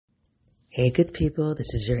Hey, good people,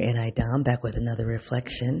 this is your N.I. Dom back with another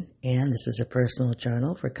reflection, and this is a personal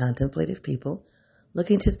journal for contemplative people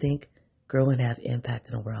looking to think, grow, and have impact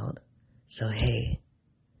in the world. So, hey,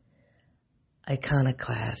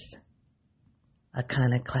 iconoclast,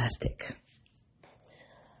 iconoclastic,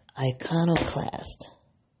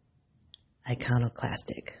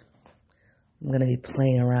 iconoclastic. I'm going to be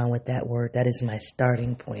playing around with that word. That is my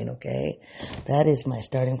starting point, okay? That is my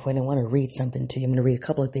starting point. I want to read something to you. I'm going to read a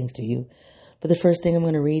couple of things to you. But the first thing I'm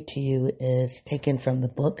going to read to you is taken from the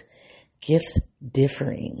book Gifts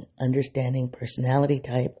Differing, Understanding Personality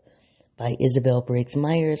Type by Isabel Briggs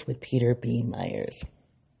Myers with Peter B. Myers.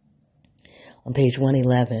 On page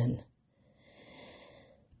 111,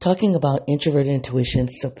 talking about introverted intuition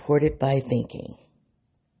supported by thinking.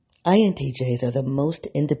 INTJs are the most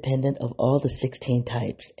independent of all the 16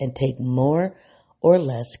 types and take more or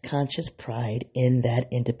less conscious pride in that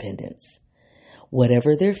independence.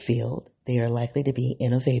 Whatever their field, they are likely to be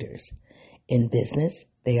innovators. In business,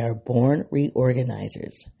 they are born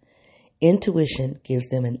reorganizers. Intuition gives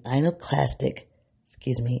them an iconoclastic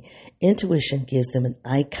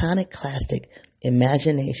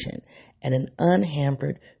imagination and an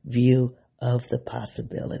unhampered view of the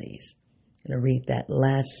possibilities. I'm going to read that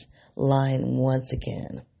last line once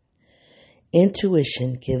again.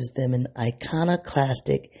 Intuition gives them an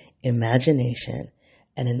iconoclastic imagination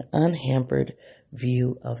and an unhampered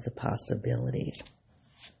view of the possibilities.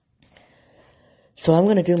 So I'm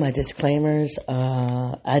going to do my disclaimers.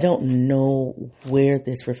 I don't know where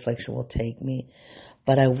this reflection will take me,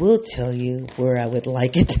 but I will tell you where I would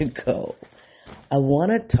like it to go. I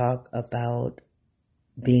want to talk about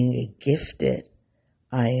being a gifted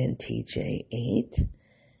INTJ 8,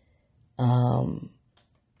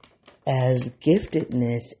 as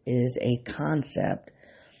giftedness is a concept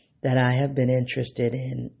that I have been interested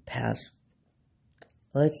in past,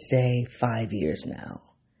 let's say, 5 years now.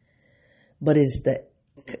 But it's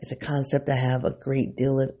a concept I have a great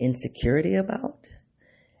deal of insecurity about.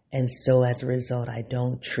 And so as a result, I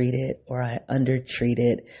don't treat it, or I undertreat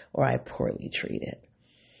it, or I poorly treat it.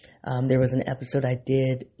 There was an episode I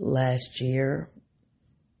did last year,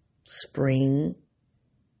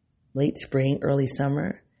 late spring, early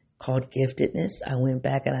summer, called Giftedness. I went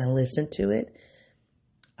back and I listened to it.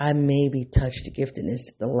 I maybe touched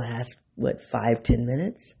giftedness the last, 5-10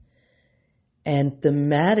 minutes. And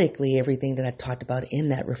thematically, everything that I talked about in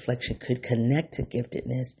that reflection could connect to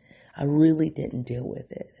giftedness. I really didn't deal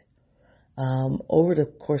with it. Over the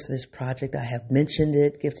course of this project, I have mentioned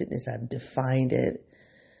it, giftedness, I've defined it,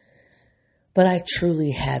 but I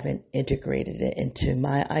truly haven't integrated it into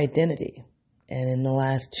my identity. And in the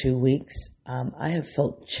last 2 weeks, I have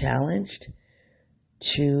felt challenged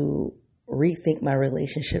to rethink my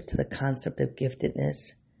relationship to the concept of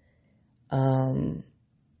giftedness.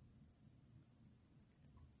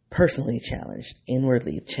 Personally challenged,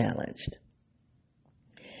 inwardly challenged.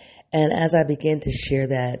 And as I began to share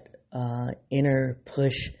that inner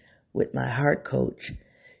push with my heart coach,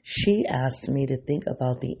 she asked me to think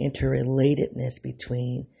about the interrelatedness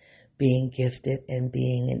between being gifted and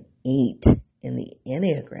being an 8 in the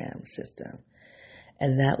Enneagram system.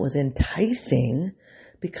 And that was enticing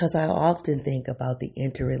because I often think about the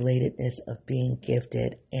interrelatedness of being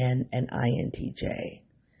gifted and an INTJ.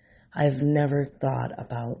 I've never thought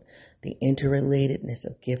about the interrelatedness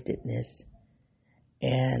of giftedness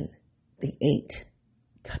and the 8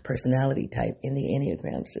 personality type in the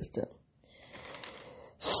Enneagram system.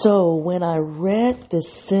 So when I read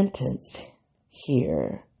this sentence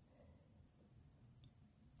here,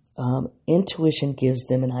 intuition gives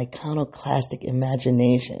them an iconoclastic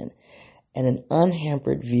imagination and an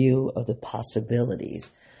unhampered view of the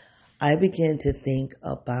possibilities. I began to think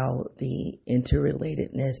about the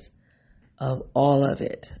interrelatedness of all of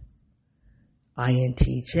it.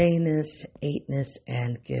 INTJ-ness, 8-ness,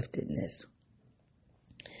 and giftedness.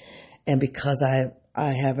 And because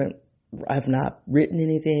I've not written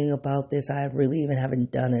anything about this, I really even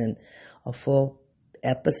haven't done a full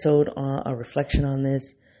episode on a reflection on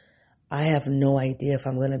this. I have no idea if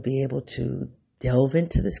I'm going to be able to delve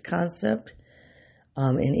into this concept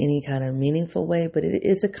in any kind of meaningful way, but it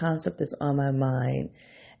is a concept that's on my mind,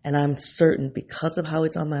 and I'm certain because of how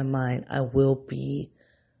it's on my mind, I will be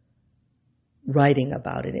writing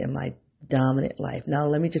about it in my dominant life. Now,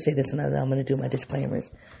 let me just say this, and I'm going to do my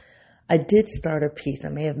disclaimers. I did start a piece. I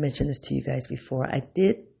may have mentioned this to you guys before. I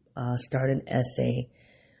did start an essay,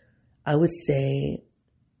 I would say,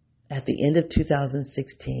 at the end of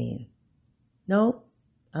 2016. No,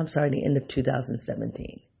 I'm sorry, the end of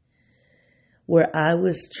 2017. Where I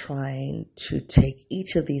was trying to take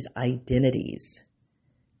each of these identities,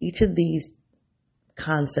 each of these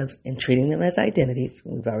concepts and treating them as identities.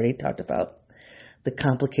 We've already talked about the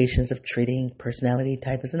complications of treating personality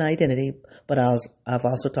type as an identity, but I've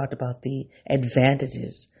also talked about the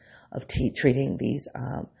advantages of treating these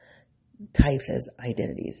types as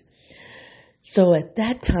identities. So at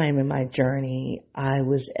that time in my journey, I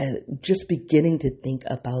was just beginning to think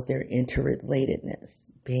about their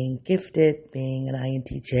interrelatedness, being gifted, being an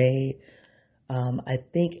INTJ. I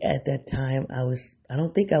think at that time I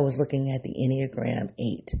don't think I was looking at the Enneagram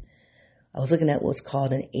 8. I was looking at what's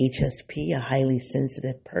called an HSP, a highly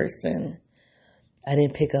sensitive person. I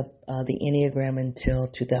didn't pick up the Enneagram until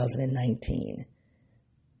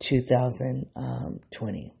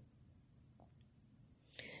 2020.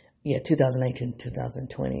 Yeah, 2019,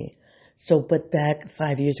 2020. So, but back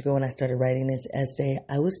 5 years ago when I started writing this essay,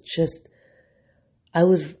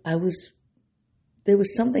 there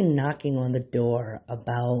was something knocking on the door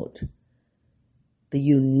about the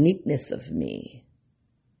uniqueness of me,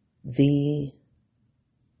 the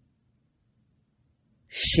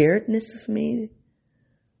sharedness of me,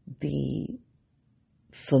 the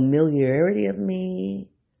familiarity of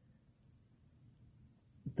me,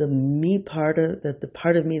 the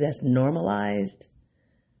part of me that's normalized,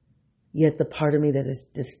 yet the part of me that is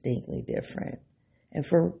distinctly different. And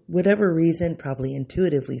for whatever reason, probably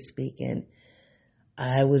intuitively speaking,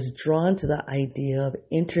 I was drawn to the idea of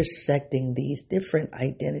intersecting these different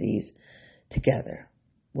identities together.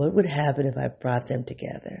 What would happen if I brought them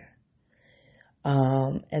together?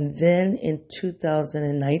 And then in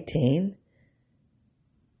 2019,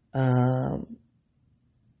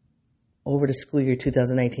 over the school year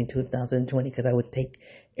 2019-2020, because I would take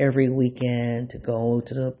every weekend to go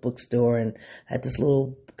to the bookstore and had this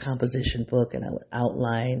little composition book, and I would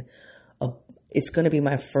outline it's going to be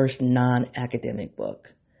my first non-academic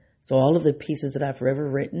book. So all of the pieces that I've ever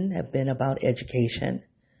written have been about education.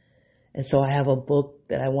 And so I have a book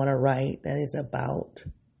that I want to write that is about,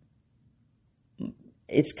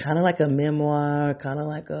 it's kind of like a memoir, kind of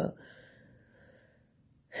like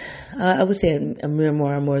I would say a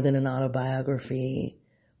memoir more than an autobiography,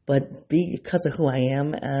 but because of who I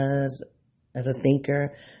am as a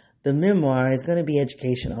thinker, the memoir is going to be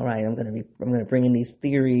educational, right? I'm going to bring in these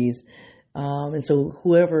theories, and so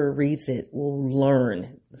whoever reads it will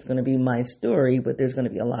learn. It's going to be my story, but there's going to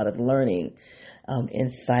be a lot of learning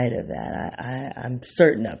inside of that. I'm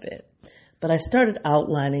certain of it. But I started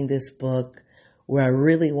outlining this book where I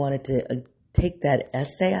really wanted to take that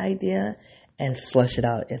essay idea and flush it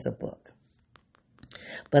out as a book.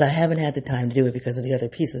 But I haven't had the time to do it because of the other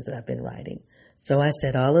pieces that I've been writing. So I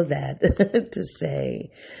said all of that to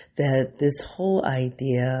say that this whole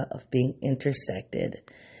idea of being intersected,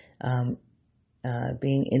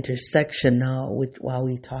 being intersectional, while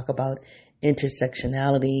we talk about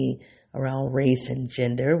intersectionality around race and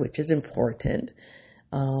gender, which is important,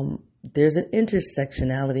 there's an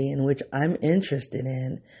intersectionality in which I'm interested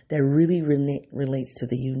in that really relates to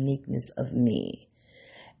the uniqueness of me.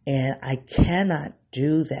 And I cannot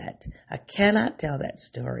do that. I cannot tell that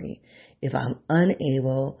story if I'm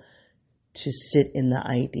unable to sit in the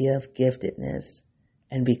idea of giftedness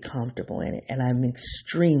and be comfortable in it. And I'm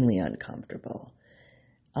extremely uncomfortable.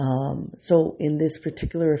 So in this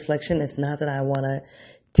particular reflection, it's not that I want to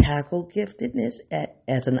tackle giftedness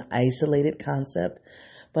as an isolated concept,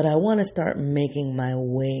 but I want to start making my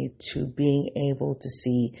way to being able to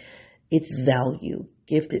see its value,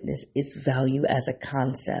 giftedness, its value as a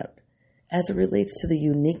concept, as it relates to the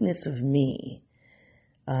uniqueness of me,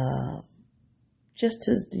 just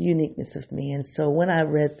as the uniqueness of me. And so when I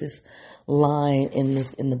read this line in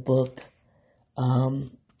the book,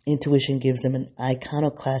 intuition gives them an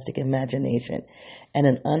iconoclastic imagination and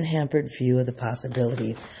an unhampered view of the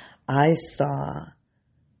possibilities. I saw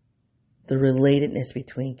the relatedness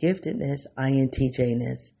between giftedness,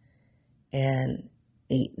 INTJ-ness, and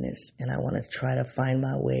 8-ness. And I want to try to find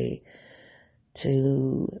my way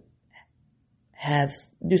to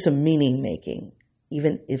do some meaning making,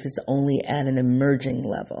 even if it's only at an emerging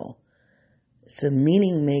level. It's a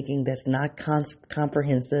meaning making that's not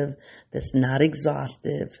comprehensive, that's not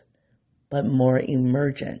exhaustive, but more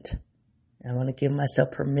emergent. And I want to give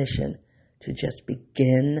myself permission to just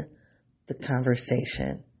begin the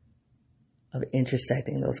conversation of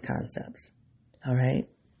intersecting those concepts. All right?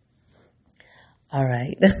 All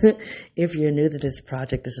right. If you're new to this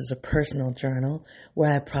project, this is a personal journal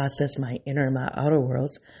where I process my inner and my outer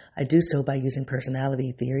worlds. I do so by using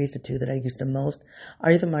personality theories. The two that I use the most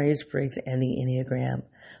are the Myers-Briggs and the Enneagram.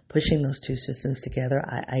 Pushing those two systems together,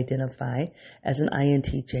 I identify as an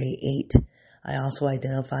INTJ 8. I also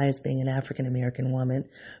identify as being an African American woman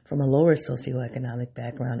from a lower socioeconomic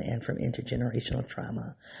background and from intergenerational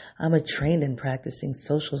trauma. I'm a trained and practicing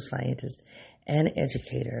social scientist and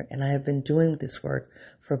educator, and I have been doing this work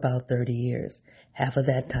for about 30 years. Half of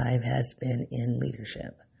that time has been in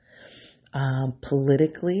leadership.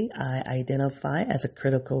 Politically, I identify as a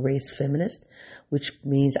critical race feminist, which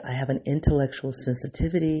means I have an intellectual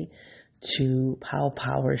sensitivity to how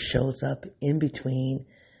power shows up in between,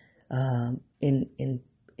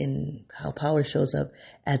 in how power shows up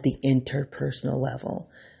at the interpersonal level,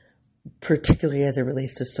 particularly as it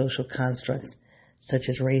relates to social constructs such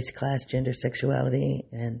as race, class, gender, sexuality,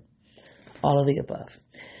 and all of the above.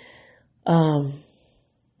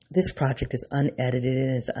 This project is unedited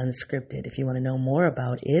and is unscripted. If you want to know more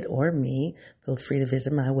about it or me, feel free to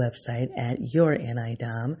visit my website at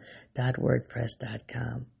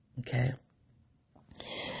yournidom.wordpress.com. Okay?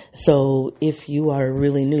 So if you are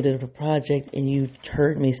really new to the project and you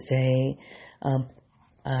heard me say,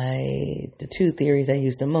 the two theories I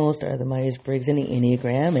use the most are the Myers-Briggs and the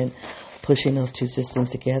Enneagram, and pushing those two systems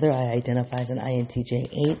together, I identify as an INTJ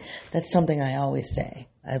 8. That's something I always say.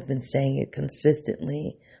 I've been saying it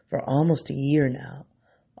consistently for almost a year now.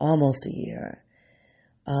 Almost a year.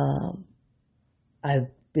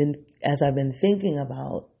 I've been thinking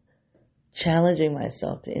about challenging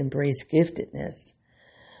myself to embrace giftedness,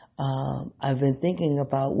 I've been thinking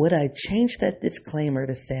about, would I change that disclaimer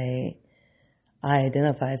to say, I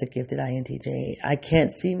identify as a gifted INTJ. I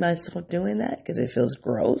can't see myself doing that because it feels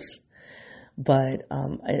gross. But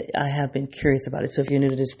I have been curious about it. So if you're new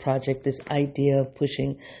to this project, this idea of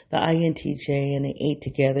pushing the INTJ and the 8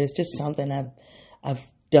 together is just something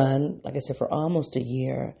I've done, like I said, for almost a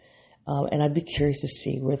year. And I'd be curious to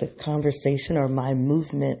see where the conversation or my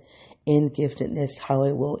movement in giftedness, how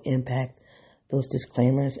it will impact those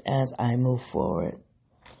disclaimers as I move forward.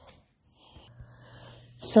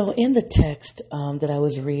 So in the text that I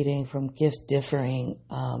was reading from Gifts Differing,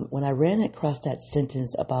 when I ran across that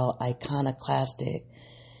sentence about iconoclastic,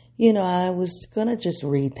 I was going to just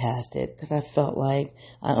read past it because I felt like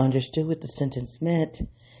I understood what the sentence meant,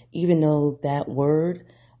 even though that word,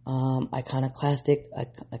 iconoclastic,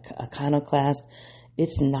 iconoclast,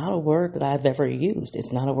 it's not a word that I've ever used.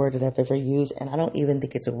 It's not a word that I've ever used, and I don't even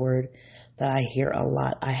think it's a word that I hear a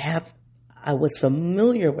lot. I was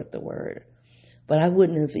familiar with the word, but I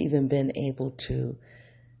wouldn't have even been able to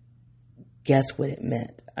guess what it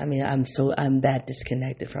meant. I mean, I'm that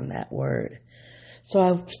disconnected from that word. So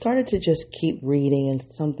I started to just keep reading, and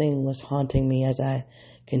something was haunting me as I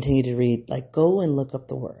continued to read. Like, go and look up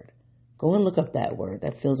the word. Go and look up that word.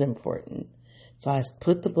 That feels important. So I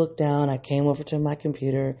put the book down. I came over to my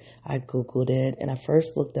computer. I Googled it, and I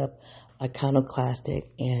first looked up iconoclastic,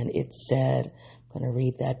 and it said, I'm going to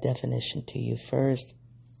read that definition to you first.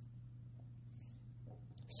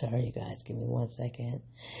 Sorry, you guys, give me 1 second.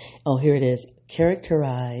 Oh, here it is.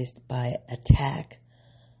 Characterized by attack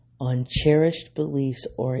on cherished beliefs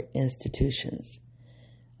or institutions.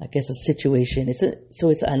 I guess a situation. It's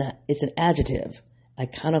an adjective.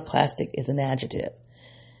 Iconoclastic is an adjective.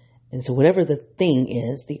 And so whatever the thing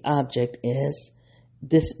is, the object is,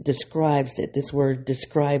 this describes it. This word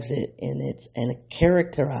describes it, and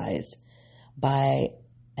characterized by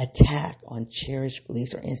attack on cherished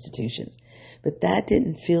beliefs or institutions. But that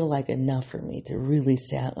didn't feel like enough for me to really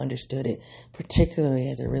say I understood it, particularly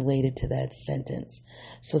as it related to that sentence.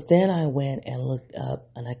 So then I went and looked up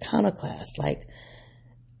an iconoclast, like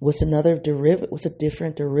what's a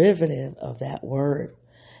different derivative of that word.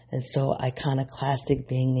 And so iconoclastic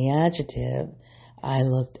being the adjective, I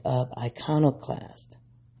looked up iconoclast.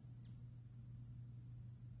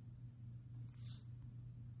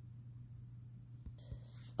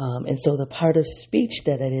 And so the part of speech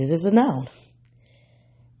that it is a noun.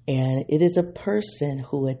 And it is a person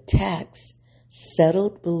who attacks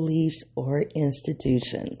settled beliefs or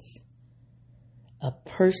institutions. A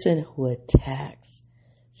person who attacks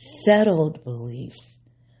settled beliefs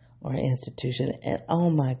or institution. And oh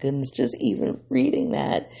my goodness, just even reading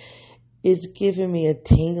that is giving me a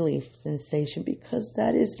tingly sensation because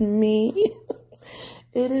that is me.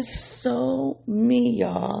 It is so me,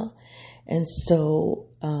 y'all. And so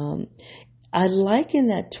I liken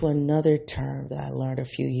that to another term that I learned a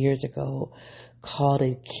few years ago called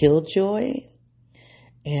a killjoy.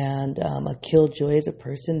 And a killjoy is a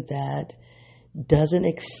person that doesn't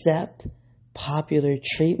accept popular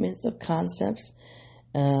treatments of concepts.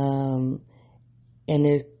 And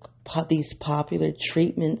these popular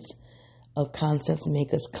treatments of concepts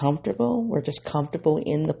make us comfortable. We're just comfortable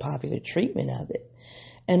in the popular treatment of it.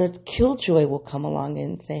 And a killjoy will come along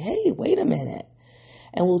and say, hey, wait a minute.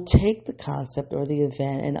 And we'll take the concept or the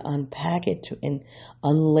event and unpack it and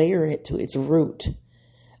unlayer it to its root.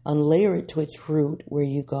 Unlayer it to its root where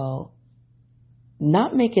you go,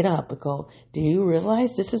 not make it up, but go, do you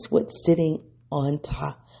realize this is what's sitting on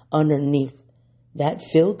top, underneath that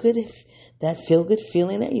feel good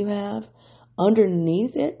feeling that you have?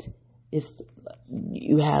 Underneath it is,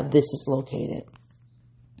 you have, this is located.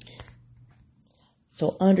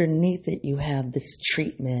 So underneath it, you have this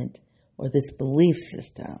treatment or this belief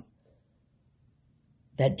system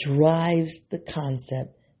that drives the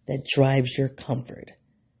concept, that drives your comfort.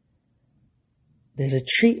 There's a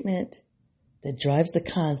treatment that drives the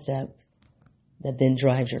concept that then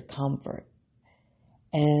drives your comfort.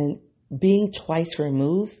 And being twice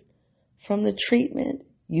removed from the treatment,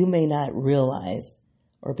 you may not realize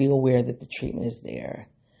or be aware that the treatment is there.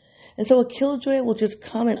 And so a killjoy will just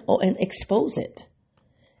come and expose it.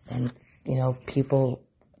 And, people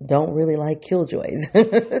don't really like killjoys.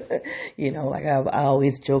 Like I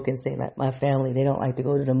always joke and say that my family, they don't like to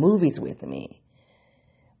go to the movies with me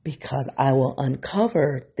because I will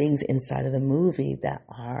uncover things inside of the movie that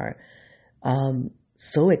are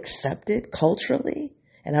so accepted culturally.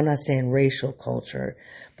 And I'm not saying racial culture,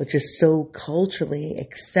 but just so culturally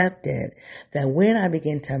accepted that when I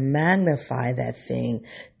begin to magnify that thing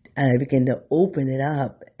and I begin to open it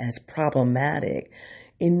up as problematic,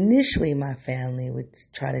 initially my family would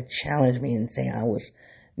try to challenge me and say I was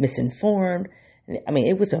misinformed. I mean,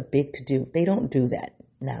 it was a big to-do. They don't do that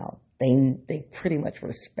now. They pretty much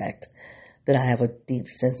respect that I have a deep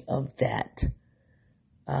sense of that.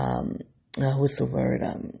 What's the word?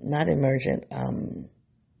 Not emergent.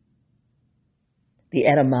 The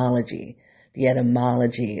etymology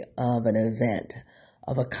of an event,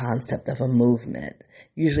 of a concept, of a movement.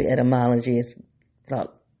 Usually etymology is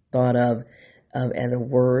thought of as a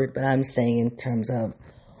word, but I'm saying in terms of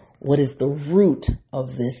what is the root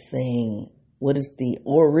of this thing? What is the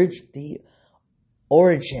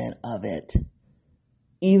origin of it?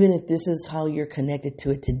 Even if this is how you're connected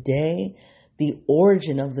to it today, the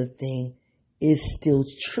origin of the thing is still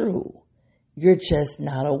true. You're just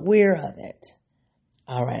not aware of it.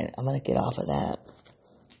 All right, I'm going to get off of that.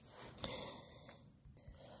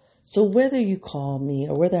 So whether you call me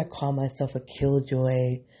or whether I call myself a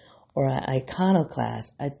killjoy or an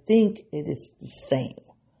iconoclast, I think it is the same.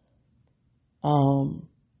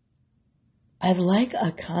 I like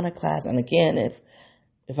iconoclast, and again, if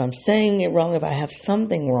I'm saying it wrong, if I have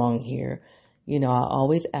something wrong here, I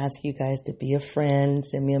always ask you guys to be a friend,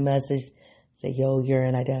 send me a message, say, yo, you're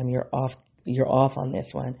an item, you're off on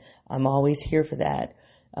this one. I'm always here for that.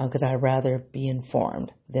 Because I'd rather be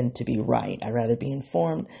informed than to be right. I'd rather be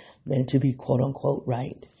informed than to be quote unquote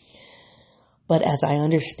right. But as I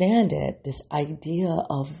understand it, this idea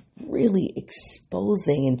of really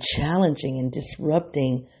exposing and challenging and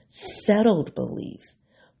disrupting settled beliefs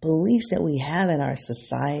that we have in our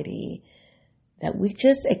society that we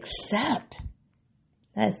just accept.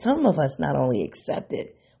 That some of us not only accept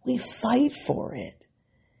it, we fight for it.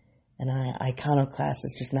 And iconoclast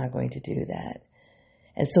is just not going to do that.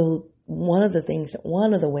 And so one of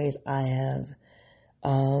the ways I have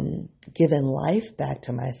given life back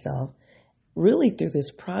to myself really through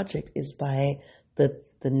this project is by the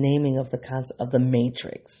naming of the concept of the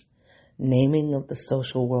matrix, naming of the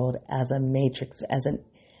social world as a matrix, as an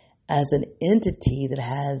entity that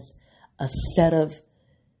has a set of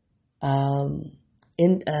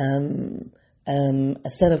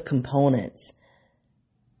components,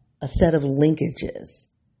 a set of linkages,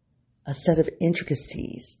 a set of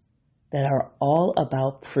intricacies that are all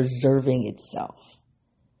about preserving itself.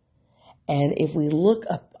 And if we look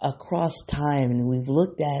up across time and we've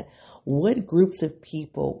looked at what groups of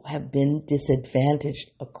people have been disadvantaged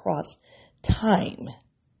across time,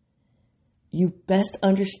 you best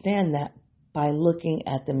understand that by looking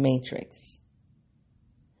at the matrix.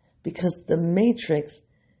 Because the matrix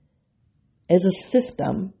is a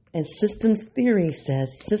system, and systems theory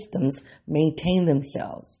says systems maintain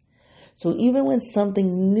themselves. So even when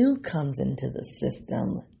something new comes into the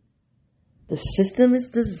system is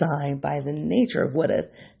designed by the nature of what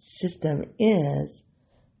a system is.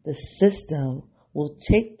 The system will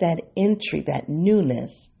take that entry, that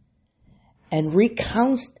newness, and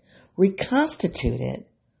reconstitute it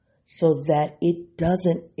so that it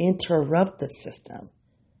doesn't interrupt the system.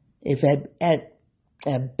 If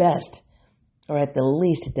at best, or at the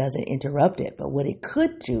least, it doesn't interrupt it. But what it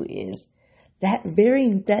could do is that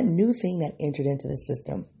new thing that entered into the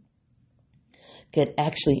system could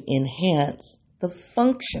actually enhance the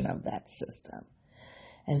function of that system.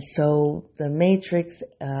 And so the matrix,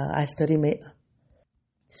 I study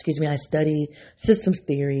systems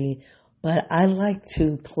theory But I like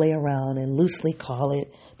to play around and loosely call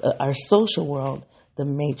it our social world, the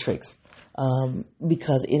matrix,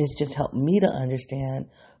 because it has just helped me to understand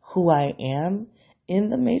who I am in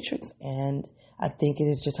the matrix. And I think it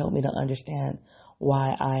has just helped me to understand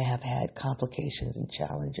why I have had complications and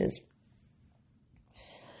challenges.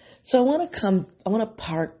 So I want to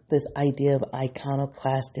park this idea of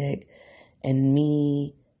iconoclastic and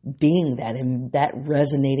me being that and that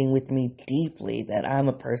resonating with me deeply, that I'm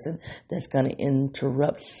a person that's going to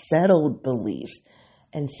interrupt settled beliefs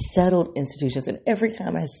and settled institutions. And every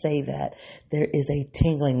time I say that, there is a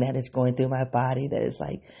tingling that is going through my body that is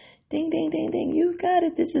like, ding, ding, ding, ding, you got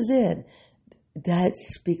it, this is it. That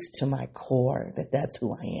speaks to my core, that's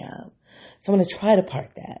who I am. So I'm going to try to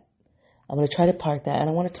park that. And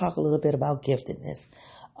I want to talk a little bit about giftedness.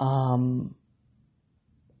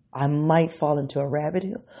 I might fall into a rabbit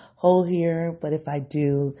hole here, but if I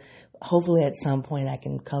do, hopefully at some point I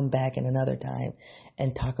can come back in another time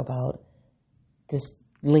and talk about this,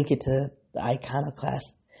 link it to the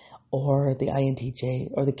iconoclast or the INTJ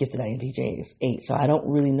or the gifted INTJ is 8. So I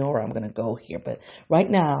don't really know where I'm going to go here, but right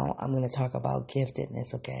now I'm going to talk about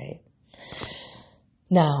giftedness, okay?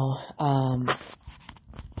 Now,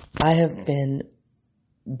 I have been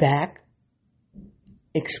back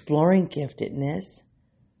exploring giftedness.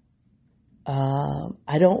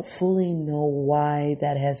 I don't fully know why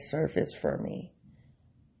that has surfaced for me.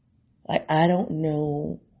 Like, I don't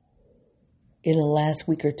know, in the last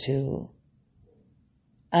week or two,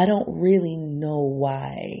 I don't really know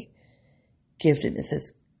why giftedness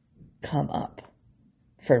has come up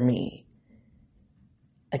for me.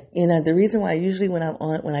 The reason why usually when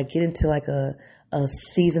I get into like a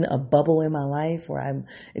season, a bubble in my life where I'm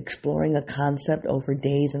exploring a concept over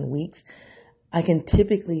days and weeks, I can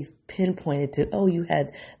typically pinpoint it to, oh, you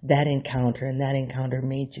had that encounter and that encounter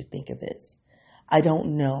made you think of this. I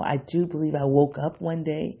don't know. I do believe I woke up one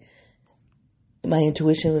day. My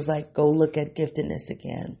intuition was like, go look at giftedness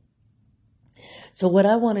again. So what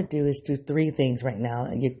I want to do is do 3 things right now.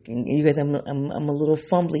 You guys, I'm a little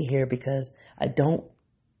fumbly here because it's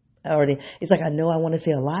like I know I want to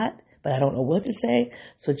say a lot, but I don't know what to say.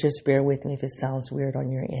 So just bear with me if it sounds weird on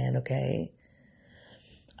your end, okay?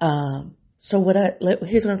 So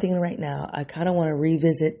here's what I'm thinking right now. I kind of want to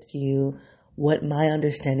revisit to you what my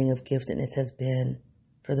understanding of giftedness has been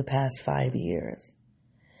for the past 5 years.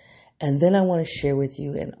 And then I want to share with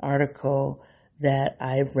you an article that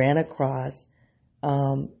I ran across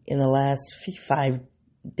in the last 5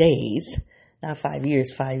 days, not 5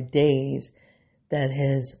 years, 5 days, that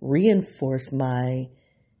has reinforced my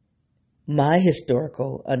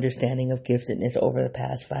historical understanding of giftedness over the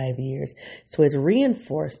past 5 years. So it's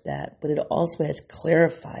reinforced that, but it also has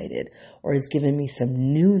clarified it or has given me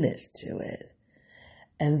some newness to it.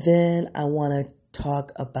 And then I want to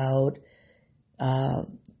talk about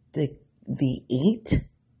the 8,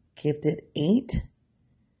 gifted 8,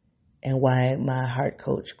 and why my heart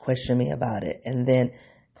coach questioned me about it. And then,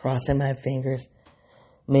 crossing my fingers,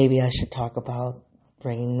 maybe I should talk about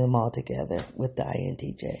bringing them all together with the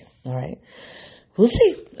INTJ. All right. We'll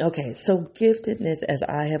see. Okay. So giftedness, as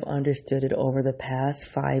I have understood it over the past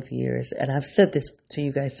 5 years, and I've said this to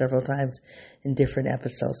you guys several times in different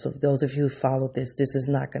episodes. So those of you who followed this is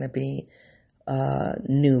not going to be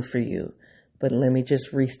new for you. But let me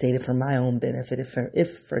just restate it for my own benefit,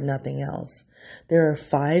 if for nothing else. There are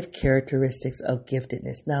 5 characteristics of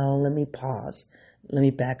giftedness. Now, let me pause. Let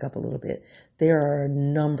me back up a little bit. There are a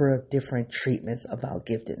number of different treatments about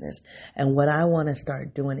giftedness. And what I want to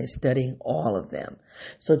start doing is studying all of them.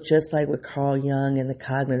 So just like with Carl Jung and the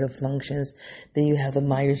cognitive functions, then you have the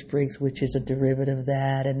Myers-Briggs, which is a derivative of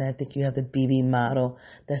that. And I think you have the BB model,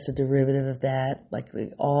 that's a derivative of that. Like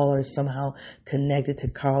they all are somehow connected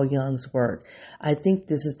to Carl Jung's work. I think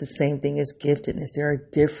this is the same thing as giftedness. There are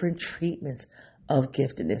different treatments of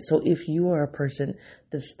giftedness. So if you are a person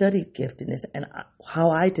that studied giftedness and how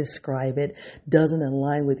I describe it doesn't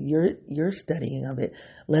align with your studying of it,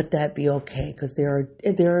 let that be okay, because there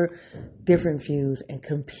are different views and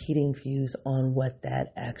competing views on what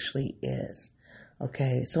that actually is.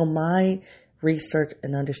 Okay, so my research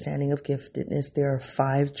and understanding of giftedness, there are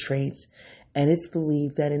 5 traits, and it's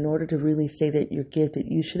believed that in order to really say that you're gifted,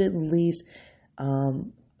 you should at least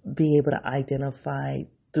be able to identify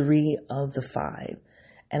 3 of the 5.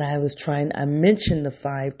 And I mentioned the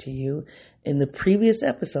 5 to you in the previous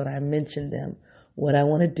episode. I mentioned them. What I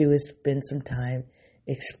want to do is spend some time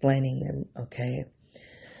explaining them, okay?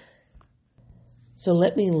 So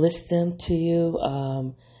let me list them to you.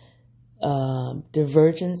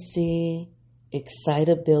 Divergency,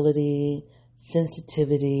 excitability,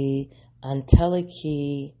 sensitivity,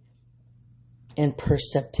 entelechy, and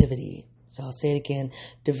perceptivity. So I'll say it again.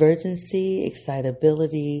 Divergency,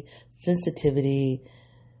 excitability, sensitivity,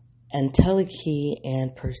 entelechy,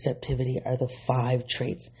 and perceptivity are the 5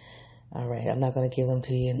 traits. All right, I'm not going to give them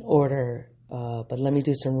to you in order, but let me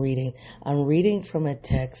do some reading. I'm reading from a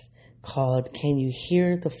text called Can You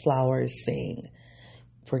Hear the Flowers Sing?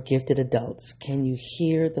 For gifted adults. Can you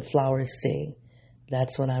hear the flowers sing?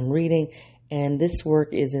 That's what I'm reading. And this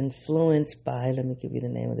work is influenced by, let me give you the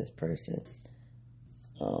name of this person.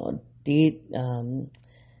 Deidre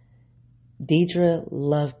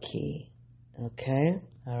Lovekey. Okay.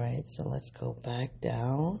 All right. So let's go back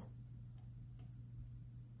down.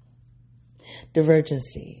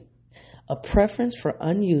 Divergency. A preference for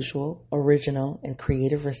unusual, original, and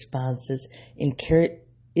creative responses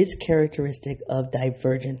is characteristic of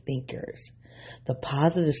divergent thinkers. The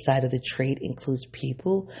positive side of the trait includes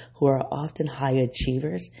people who are often high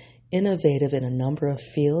achievers, innovative in a number of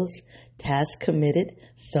fields, task-committed,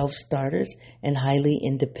 self-starters, and highly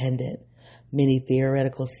independent. Many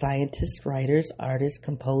theoretical scientists, writers, artists,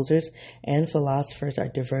 composers, and philosophers are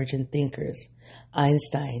divergent thinkers.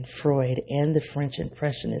 Einstein, Freud, and the French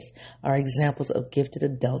Impressionists are examples of gifted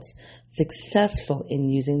adults successful in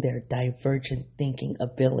using their divergent thinking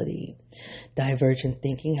ability. Divergent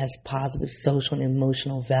thinking has positive social and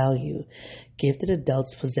emotional value. Gifted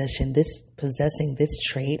adults possessing this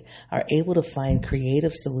trait are able to find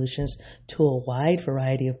creative solutions to a wide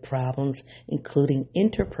variety of problems, including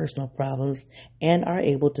interpersonal problems, and are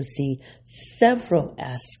able to see several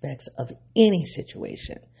aspects of any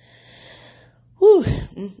situation.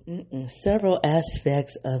 Several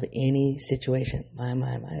aspects of any situation. My,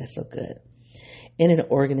 that's so good. In an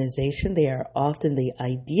organization, they are often the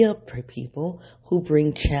ideal people who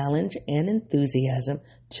bring challenge and enthusiasm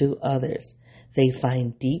to others. They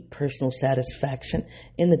find deep personal satisfaction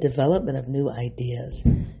in the development of new ideas.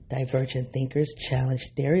 Divergent thinkers challenge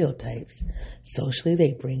stereotypes. Socially,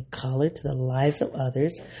 they bring color to the lives of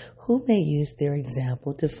others who may use their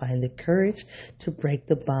example to find the courage to break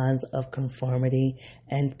the bonds of conformity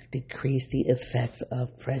and decrease the effects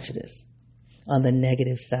of prejudice. On the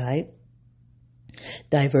negative side,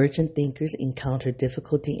 divergent thinkers encounter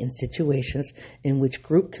difficulty in situations in which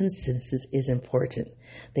group consensus is important.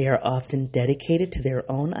 They are often dedicated to their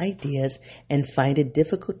own ideas and find it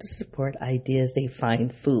difficult to support ideas they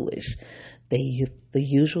find foolish. The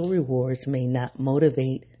usual rewards may not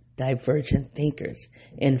motivate divergent thinkers.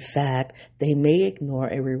 In fact, they may ignore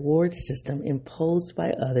a reward system imposed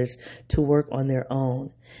by others to work on their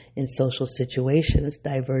own. In social situations,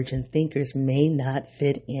 divergent thinkers may not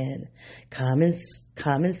fit in. Common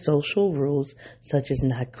social rules, such as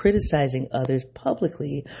not criticizing others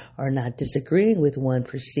publicly or not disagreeing with one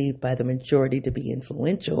perceived by the majority to be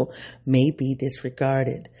influential, may be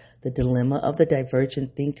disregarded. The dilemma of the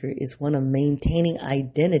divergent thinker is one of maintaining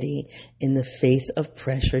identity in the face of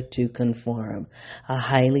pressure to conform. A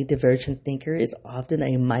highly divergent thinker is often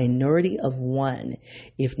a minority of one.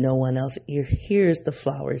 If no one else hears the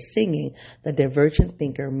flowers singing, the divergent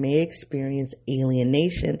thinker may experience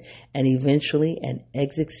alienation and eventually an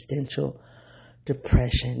existential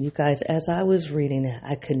depression. You guys, as I was reading that,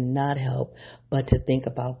 I could not help but to think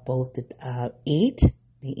about both the 8,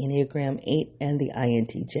 the Enneagram 8, and the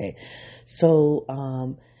INTJ. So,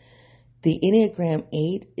 the Enneagram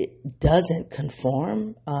 8, it doesn't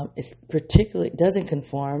conform. It doesn't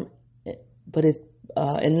conform, but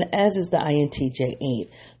and as is the INTJ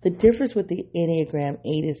 8. The difference with the Enneagram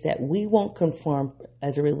 8 is that we won't conform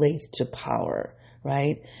as it relates to power,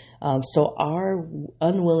 right? So our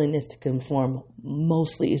unwillingness to conform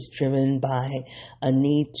mostly is driven by a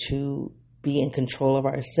need to be in control of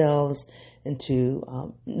ourselves, and to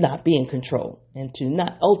not be in control, and to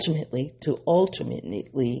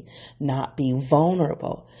ultimately not be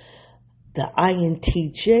vulnerable. The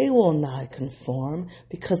INTJ will not conform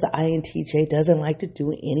because the INTJ doesn't like to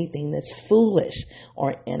do anything that's foolish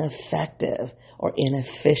or ineffective or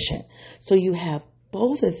inefficient. So you have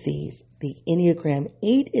both of these. The Enneagram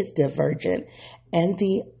 8 is divergent and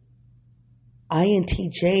the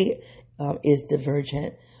INTJ is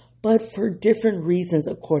divergent, but for different reasons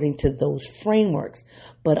according to those frameworks.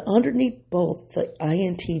 But underneath both the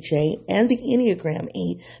INTJ and the Enneagram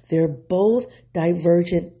 8, they're both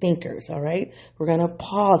divergent thinkers, all right? We're going to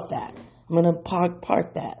pause that. I'm going to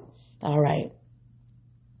park that, all right?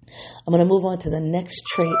 I'm going to move on to the next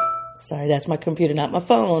trait. Sorry, that's my computer, not my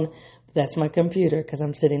phone. That's my computer because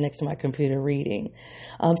I'm sitting next to my computer reading.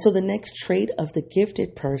 So the next trait of the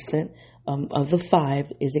gifted person of the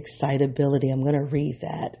 5 is excitability. I'm going to read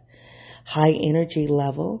that. High energy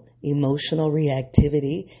level, emotional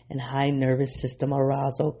reactivity, and high nervous system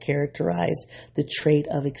arousal characterize the trait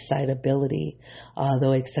of excitability.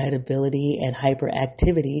 Although excitability and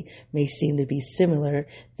hyperactivity may seem to be similar,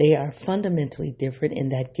 they are fundamentally different in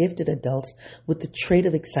that gifted adults with the trait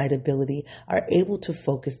of excitability are able to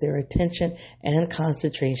focus their attention and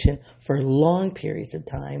concentration for long periods of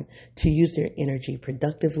time, to use their energy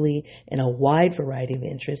productively in a wide variety of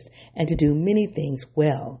interests, and to do many things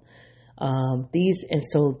well. So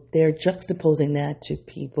they're juxtaposing that to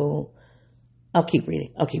people. I'll keep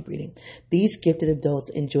reading. These gifted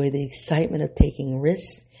adults enjoy the excitement of taking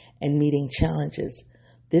risks and meeting challenges.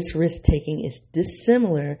 This risk taking is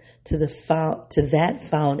dissimilar to that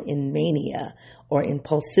found in mania or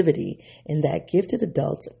impulsivity, in that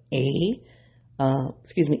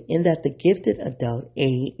the gifted adult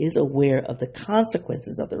A is aware of the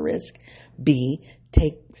consequences of the risk. B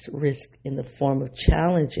takes risk in the form of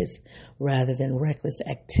challenges rather than reckless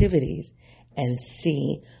activities. And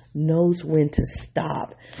C knows when to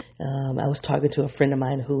stop. I was talking to a friend of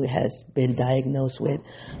mine who has been diagnosed with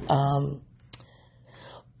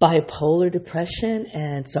bipolar depression,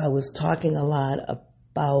 and so I was talking a lot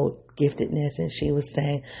about giftedness, and she was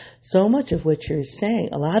saying, a lot of what you're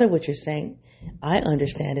saying, I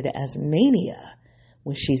understand it as mania,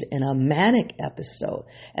 when she's in a manic episode.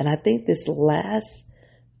 And I think this last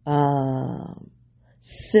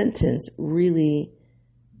sentence really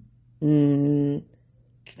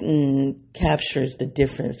captures the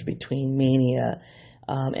difference between mania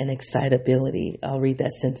and excitability. I'll read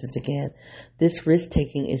that sentence again. This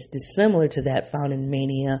risk-taking is dissimilar to that found in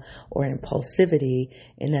mania or impulsivity,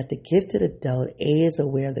 in that the gifted adult A is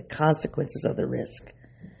aware of the consequences of the risk.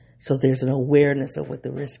 So there's an awareness of what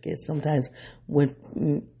the risk is. Sometimes when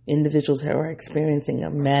individuals who are experiencing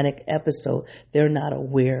a manic episode, they're not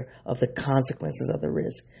aware of the consequences of the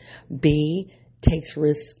risk. B takes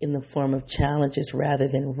risks in the form of challenges rather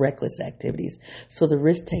than reckless activities. So the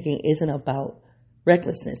risk-taking isn't about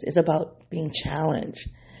recklessness. It's about being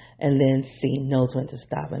challenged. And then C knows when to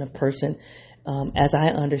stop. And a person, as I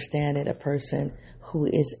understand it, a person who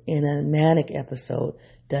is in a manic episode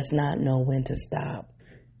does not know when to stop.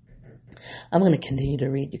 I'm going to continue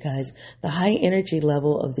to read, you guys. The high energy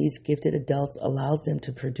level of these gifted adults allows them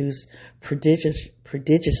to produce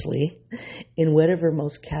prodigiously in whatever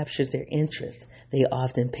most captures their interest. They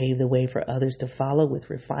often pave the way for others to follow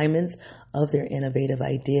with refinements of their innovative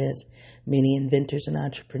ideas. Many inventors and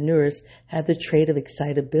entrepreneurs have the trait of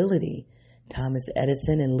excitability. Thomas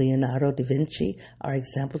Edison and Leonardo da Vinci are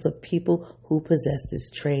examples of people who possess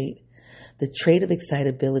this trait. The trait of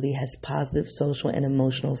excitability has positive social and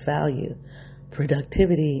emotional value.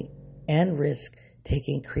 Productivity and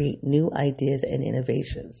risk-taking create new ideas and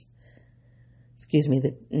innovations.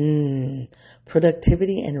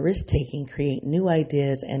 Productivity and risk-taking create new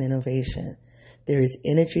ideas and innovation. There is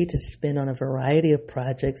energy to spend on a variety of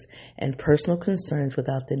projects and personal concerns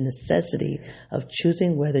without the necessity of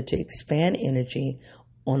choosing whether to expand energy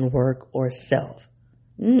on work or self.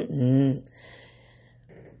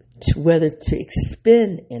 Whether to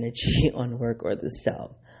expend energy on work or the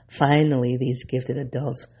self. Finally, these gifted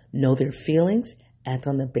adults know their feelings, act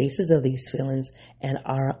on the basis of these feelings, and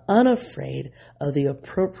are unafraid of the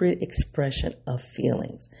appropriate expression of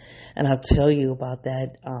feelings. And I'll tell you about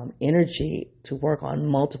that energy to work on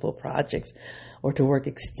multiple projects or to work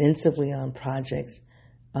extensively on projects.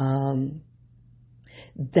 That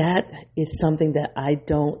is something that I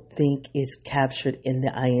don't think is captured in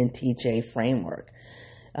the INTJ framework.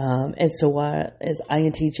 And so as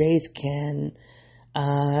INTJs can,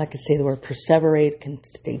 I could say the word perseverate, can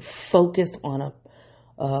stay focused on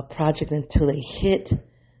a project until they hit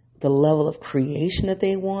the level of creation that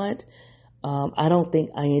they want. I don't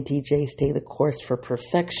think INTJs stay the course for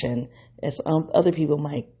perfection, as other people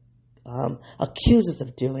might accuse us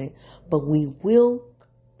of doing, but we will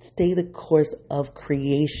stay the course of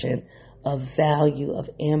creation, of value, of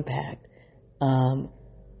impact. Hold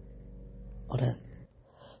on.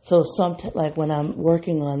 So like when I'm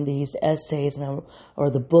working on these essays or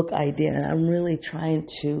the book idea, and I'm really trying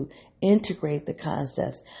to integrate the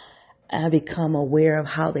concepts, I become aware of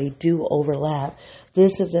how they do overlap.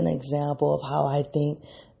 This is an example of how I think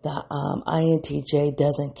the INTJ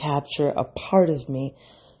doesn't capture a part of me.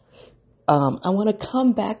 I want to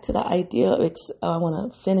come back to the idea of, I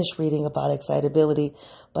want to finish reading about excitability,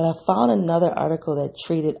 but I found another article that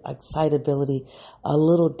treated excitability a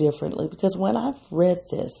little differently, because when I've read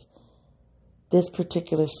this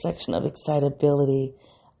particular section of excitability,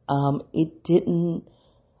 I didn't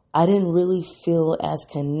really feel as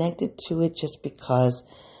connected to it, just because,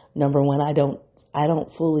 number one, I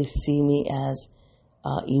don't fully see me as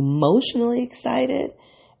emotionally excited.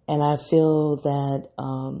 And I feel that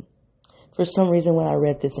for some reason when I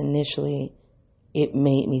read this initially, it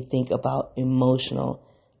made me think about emotional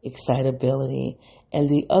excitability. And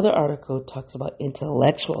the other article talks about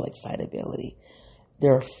intellectual excitability.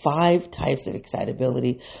 There are 5 types of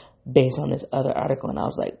excitability based on this other article. And I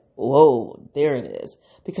was like, whoa, there it is.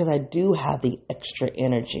 Because I do have the extra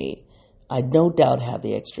energy. I no doubt have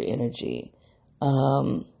the extra energy.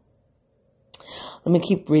 Let me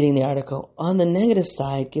keep reading the article. On the negative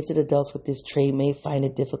side, gifted adults with this trait may find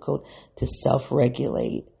it difficult to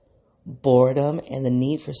self-regulate. Boredom and the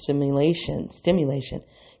need for stimulation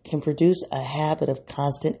can produce a habit of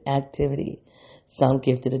constant activity. Some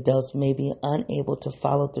gifted adults may be unable to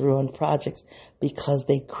follow through on projects because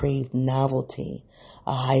they crave novelty.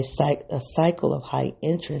 A cycle of high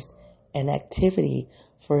interest and activity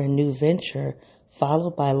for a new venture,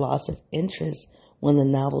 followed by loss of interest when the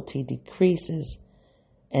novelty decreases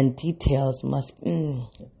and details must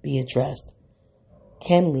be addressed,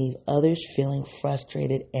 can leave others feeling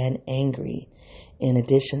frustrated and angry. In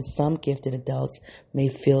addition, some gifted adults may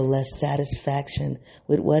feel less satisfaction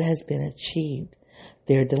with what has been achieved.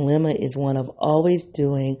 Their dilemma is one of always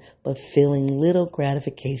doing but feeling little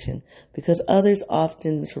gratification because others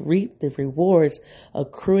often reap the rewards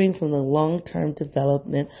accruing from the long-term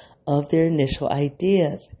development of their initial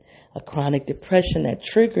ideas. A chronic depression that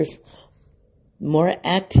triggers more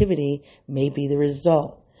activity may be the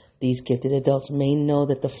result. These gifted adults may know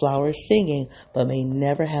that the flower is singing, but may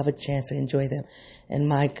never have a chance to enjoy them. And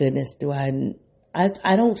my goodness,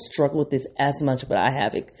 I don't struggle with this as much, but I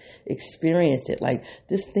have experienced it. Like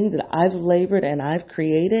this thing that I've labored and I've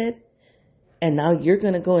created, and now you're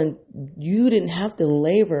going to go and you didn't have to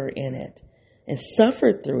labor in it and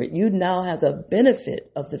suffer through it. You now have the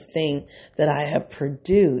benefit of the thing that I have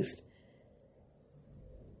produced.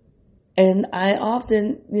 And I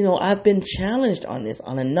often, I've been challenged on this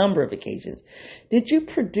on a number of occasions. Did you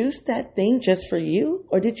produce that thing just for you,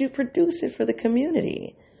 or did you produce it for the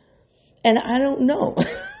community? And I don't know.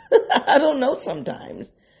 I don't know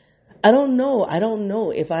sometimes. I don't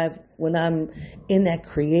know if when I'm in that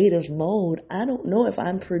creative mode, I don't know if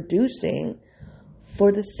I'm producing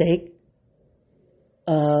for the sake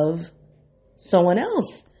of someone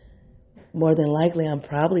else. More than likely, I'm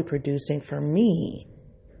probably producing for me.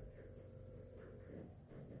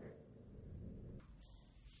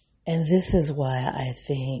 And this is why I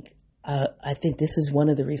think this is one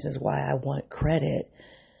of the reasons why I want credit,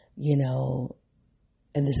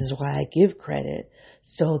 and this is why I give credit,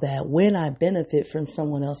 so that when I benefit from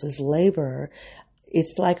someone else's labor,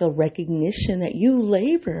 it's like a recognition that you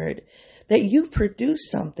labored, that you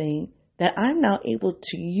produced something that I'm now able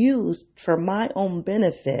to use for my own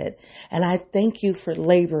benefit. And I thank you for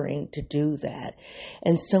laboring to do that.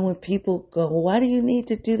 And so when people go, why do you need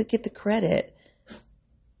to get the credit?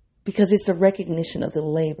 Because it's a recognition of the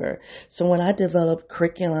labor. So when I develop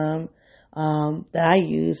curriculum that I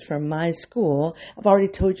use from my school, I've already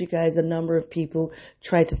told you guys a number of people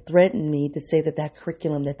tried to threaten me to say that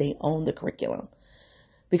curriculum, that they own the curriculum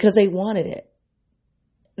because they wanted it.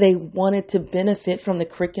 They wanted to benefit from the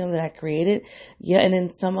curriculum that I created. Yeah, and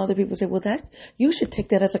then some other people say, well, you should take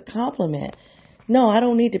that as a compliment. No, I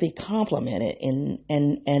don't need to be complimented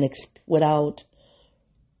without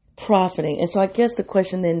profiting. And so I guess the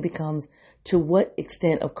question then becomes, to what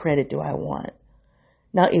extent of credit do I want?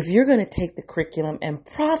 Now, if you're going to take the curriculum and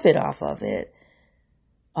profit off of it,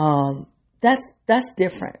 that's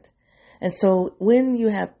different. And so when you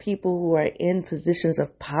have people who are in positions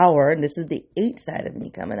of power, and this is the 8 side of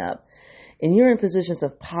me coming up, and you're in positions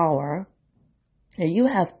of power, and you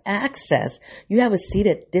have access, you have a seat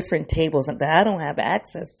at different tables that I don't have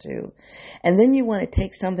access to. And then you want to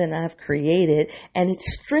take something I've created and it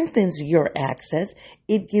strengthens your access.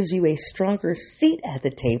 It gives you a stronger seat at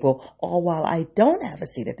the table, all while I don't have a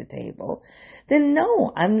seat at the table. Then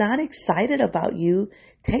no, I'm not excited about you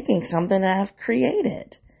taking something I've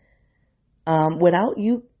created, without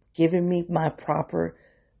you giving me my proper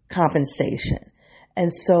compensation.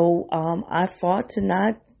 And so, I fought to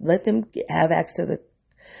not let them have access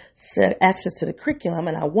to the curriculum,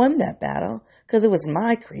 and I won that battle because it was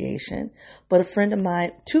my creation. But a friend of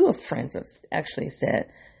mine, two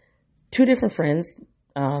different friends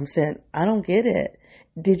said, I don't get it.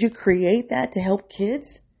 Did you create that to help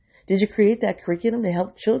kids? Did you create that curriculum to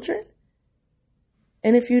help children?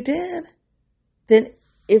 And if you did, then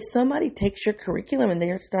if somebody takes your curriculum and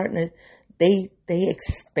they're starting to they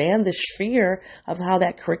expand the sphere of how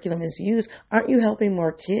that curriculum is used, aren't you helping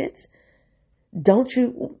more kids?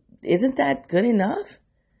 Isn't that good enough?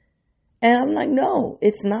 And I'm like, no,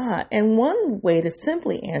 it's not. And one way to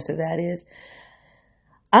simply answer that is,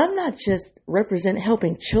 I'm not just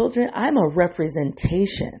helping children. I'm a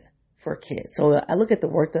representation for kids. So I look at the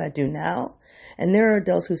work that I do now, and there are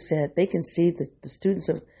adults who said they can see the students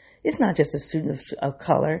it's not just the students of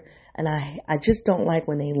color. And I just don't like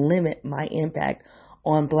when they limit my impact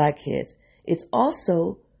on Black kids. It's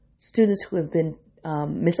also students who have been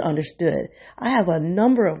misunderstood. I have a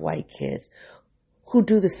number of white kids who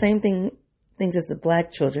do the same things as the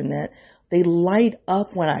Black children, that they light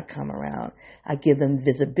up when I come around. I give them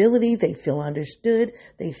visibility. They feel understood.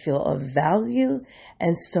 They feel of value.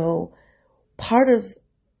 And so part of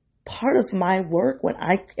my work when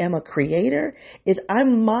I am a creator is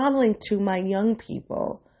I'm modeling to my young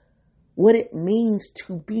people what it means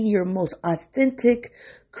to be your most authentic,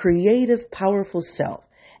 creative, powerful self.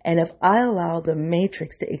 And if I allow the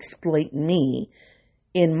matrix to exploit me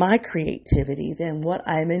in my creativity, then what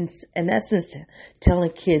I'm in essence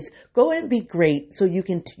telling kids, go and be great so you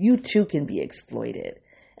too can be exploited.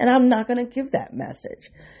 And I'm not going to give that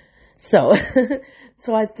message. So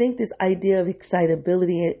I think this idea of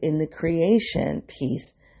excitability in the creation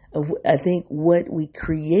piece, I think what we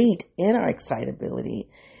create in our excitability,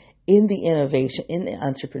 in the innovation, in the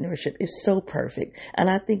entrepreneurship is so perfect. And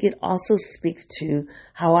I think it also speaks to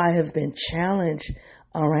how I have been challenged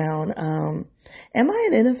around, am I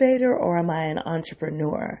an innovator or am I an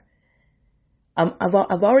entrepreneur? I've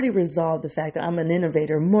already resolved the fact that I'm an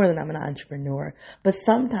innovator more than I'm an entrepreneur, but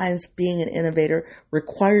sometimes being an innovator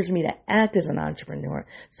requires me to act as an entrepreneur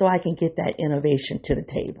so I can get that innovation to the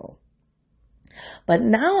table. But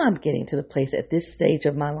now I'm getting to the place at this stage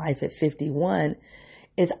of my life at 51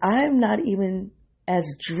 is I'm not even as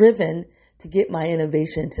driven to get my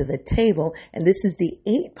innovation to the table. And this is the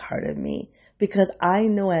 8 part of me, because I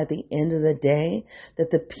know at the end of the day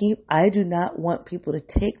that I do not want people to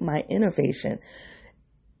take my innovation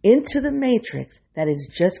into the matrix that is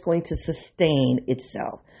just going to sustain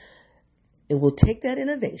itself. It will take that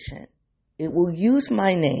innovation. It will use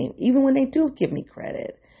my name, even when they do give me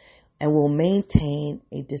credit, and will maintain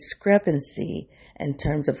a discrepancy in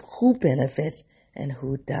terms of who benefits and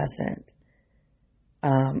who doesn't.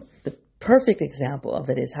 The perfect example of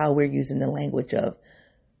it is how we're using the language of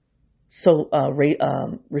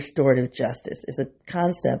restorative justice. Is a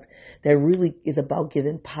concept that really is about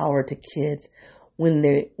giving power to kids when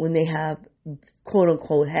they have quote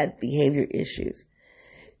unquote had behavior issues.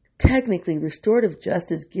 Technically, restorative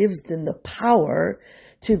justice gives them the power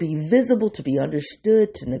to be visible, to be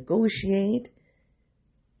understood, to negotiate.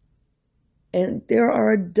 And there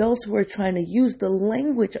are adults who are trying to use the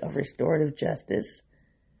language of restorative justice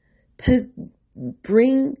to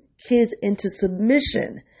bring kids into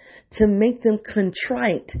submission, to make them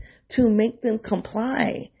contrite, to make them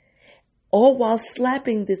comply, all while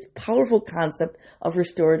slapping this powerful concept of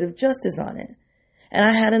restorative justice on it. And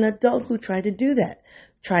I had an adult who tried to do that,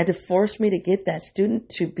 tried to force me to get that student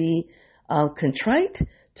to be contrite,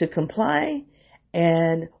 to comply.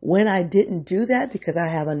 And when I didn't do that, because I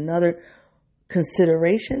have another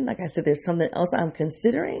consideration, like I said, there's something else I'm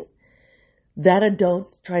considering, that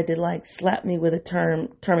adult tried to slap me with a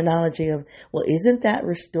terminology of, well, isn't that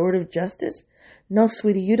restorative justice? No,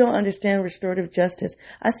 sweetie, you don't understand restorative justice.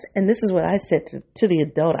 And this is what I said to the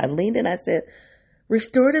adult. I leaned in, I said,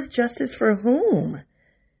 restorative justice for whom?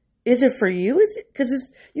 Is it for you? Is it because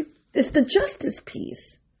it's the justice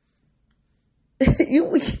piece.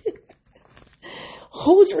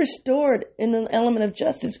 Who's restored in an element of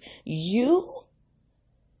justice? You?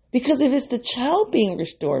 Because if it's the child being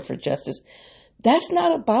restored for justice, that's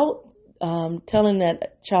not about telling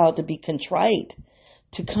that child to be contrite,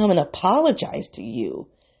 to come and apologize to you.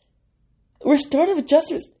 Restorative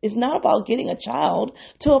justice is not about getting a child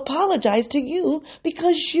to apologize to you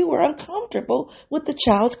because you were uncomfortable with the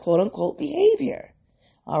child's quote-unquote behavior.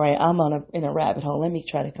 All right, I'm in a rabbit hole. Let me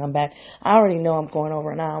try to come back. I already know I'm going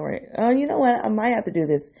over an hour. You know what? I might have to do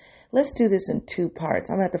this. Let's do this in 2 parts.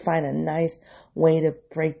 I'm going to have to find a nice way to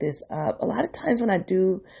break this up. A lot of times when I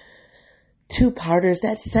do 2-parters,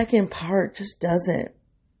 that second part just doesn't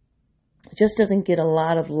get a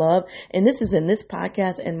lot of love. And this is in this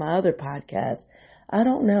podcast and my other podcast. I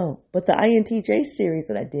don't know. But the INTJ series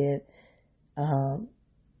that I did,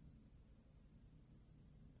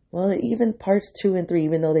 well, even parts 2 and 3,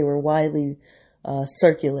 even though they were widely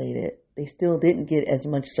circulated, they still didn't get as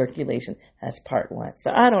much circulation as part 1.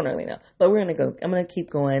 So I don't really know. But I'm going to keep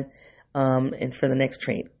going. And for the next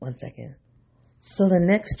trait, 1 second. So the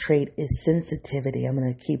next trait is sensitivity. I'm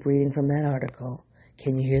going to keep reading from that article.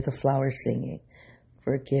 Can you hear the flowers singing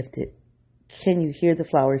for gifted? Can you hear the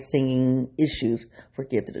flowers singing issues for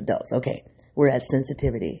gifted adults? Okay, we're at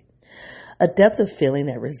sensitivity. A depth of feeling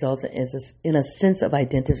that results in a sense of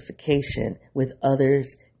identification with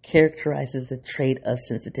others characterizes the trait of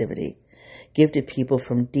sensitivity. Gifted people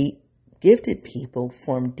form deep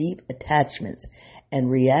attachments and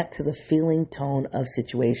react to the feeling tone of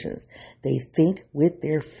situations. They think with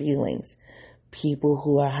their feelings. People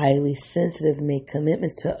who are highly sensitive make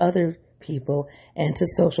commitments to other people and to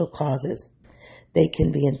social causes. They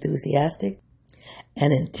can be enthusiastic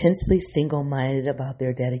and intensely single-minded about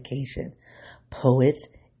their dedication. Poets,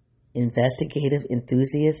 investigative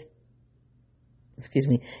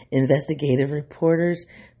reporters,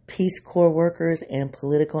 Peace Corps workers, and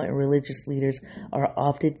political and religious leaders are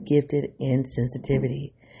often gifted in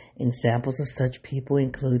sensitivity. Examples of such people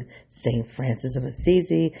include St. Francis of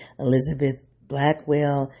Assisi, Elizabeth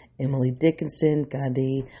Blackwell, Emily Dickinson,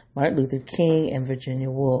 Gandhi, Martin Luther King, and Virginia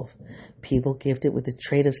Woolf. People gifted with the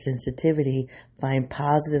trait of sensitivity find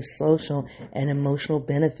positive social and emotional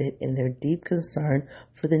benefit in their deep concern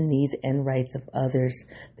for the needs and rights of others,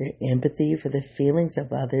 their empathy for the feelings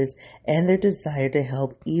of others, and their desire to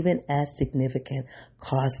help even at significant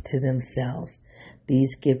cost to themselves.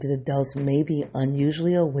 These gifted adults may be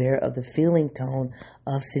unusually aware of the feeling tone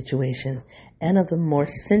of situations and of the more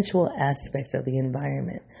sensual aspects of the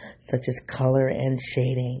environment, such as color and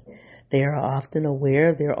shading. They are often aware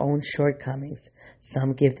of their own shortcomings.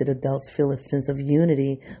 Some gifted adults feel a sense of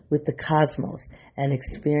unity with the cosmos, an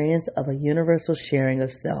experience of a universal sharing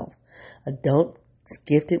of self. Adults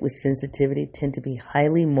gifted with sensitivity tend to be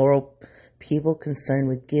highly moral people concerned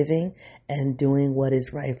with giving and doing what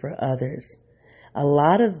is right for others. A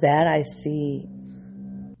lot of that I see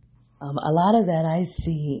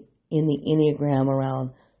in the Enneagram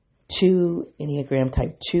around 2, Enneagram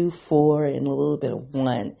type 2, 4, and a little bit of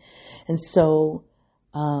 1. And so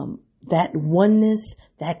that oneness,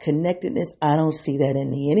 that connectedness, I don't see that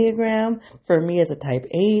in the Enneagram for me as a type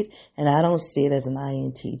 8, and I don't see it as an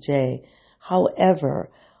INTJ.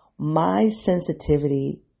 However, my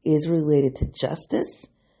sensitivity is related to justice,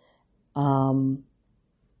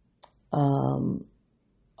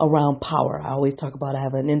 around power. I always talk about I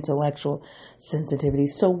have an intellectual sensitivity.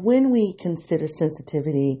 So when we consider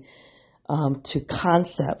sensitivity to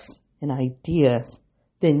concepts and ideas,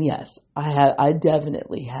 then yes, I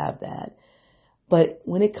definitely have that. But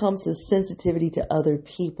when it comes to sensitivity to other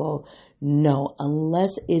people, no,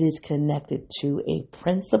 unless it is connected to a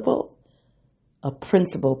principle,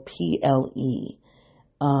 PLE,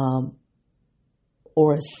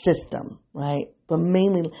 or a system, right? But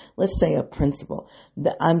mainly, let's say a principle,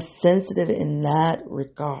 that I'm sensitive in that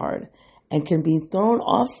regard and can be thrown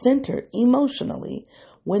off center emotionally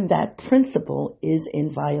when that principle is in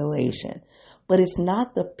violation. But it's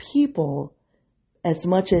not the people as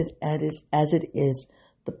much as it is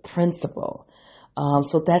the principle.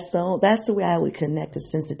 So that's the way I would connect to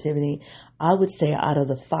sensitivity. I would say out of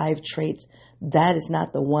the 5 traits, that is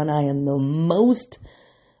not the one I am the most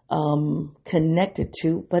connected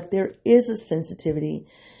to, but there is a sensitivity.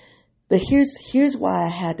 But here's why I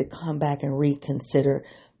had to come back and reconsider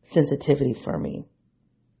sensitivity for me.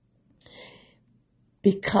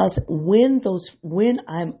 Because when those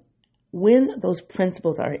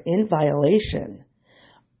principles are in violation,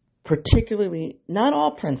 particularly not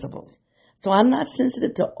all principles. So I'm not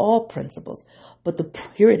sensitive to all principles, but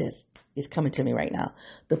here it is. It's coming to me right now.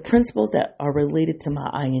 The principles that are related to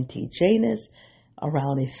my INTJ-ness,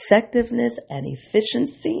 around effectiveness and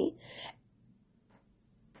efficiency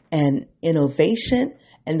and innovation,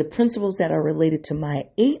 and the principles that are related to my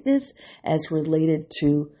 8-ness as related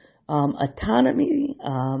to autonomy,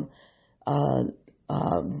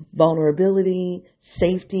 vulnerability,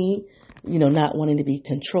 safety, not wanting to be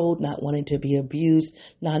controlled, not wanting to be abused,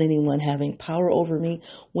 not anyone having power over me.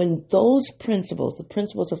 When those principles, the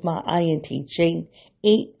principles of my INTJ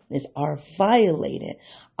 8-ness are violated,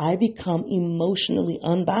 I become emotionally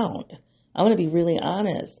unbound. I'm going to be really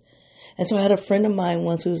honest. And so I had a friend of mine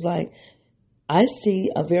once who was like, I see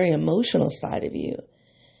a very emotional side of you.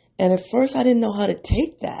 And at first I didn't know how to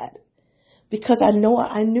take that because I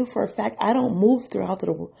knew for a fact I don't move throughout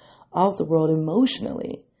the world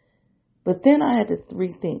emotionally. But then I had to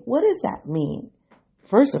rethink, what does that mean?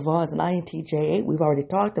 First of all, as an INTJ 8, we've already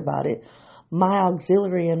talked about it. My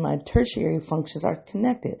auxiliary and my tertiary functions are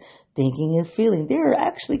connected. Thinking and feeling, they're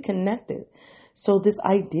actually connected. So this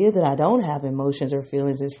idea that I don't have emotions or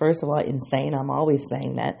feelings is, first of all, insane. I'm always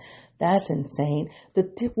saying that. That's insane.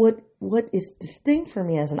 What is distinct for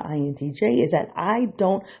me as an INTJ is that I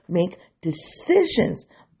don't make decisions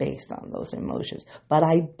based on those emotions, but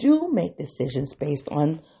I do make decisions based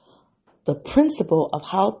on the principle of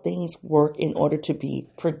how things work in order to be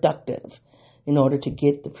productive, in order to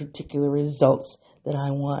get the particular results that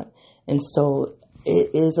I want. And so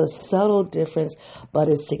it is a subtle difference, but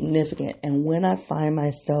it's significant. And when I find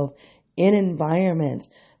myself in environments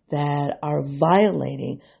that are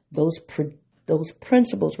violating those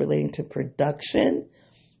principles relating to production,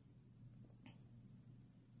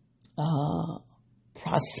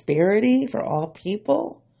 prosperity for all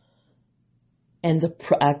people, and the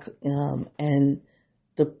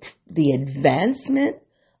advancement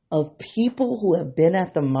of people who have been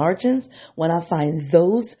at the margins, when I find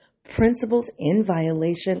those principles in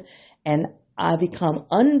violation and I become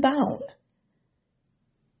unbound,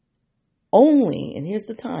 only, and here's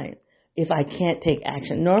the time, if I can't take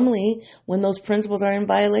action. Normally, when those principles are in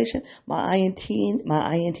violation, my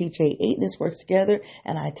INTJ8ness works together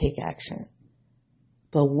and I take action.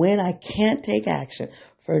 But when I can't take action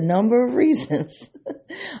for a number of reasons,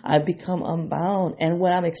 I become unbound. And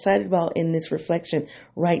what I'm excited about in this reflection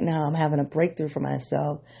right now, I'm having a breakthrough for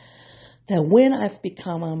myself, that when I've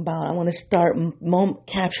become unbound, I want to start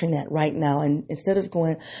capturing that right now. And instead of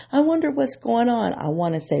going, I wonder what's going on, I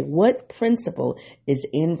want to say, what principle is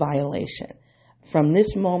in violation? From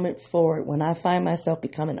this moment forward, when I find myself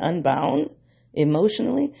becoming unbound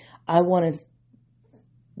emotionally, I want to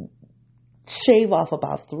shave off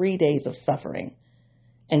about 3 days of suffering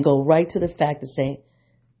and go right to the fact to say,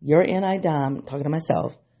 you're NI-DOM, talking to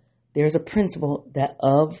myself, there's a principle that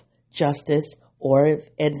of justice or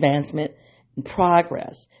advancement and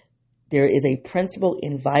progress. There is a principle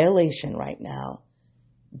in violation right now.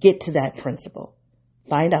 Get to that principle.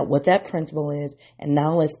 Find out what that principle is, and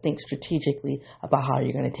now let's think strategically about how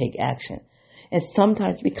you're going to take action. And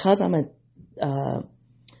sometimes because I'm an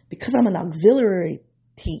auxiliary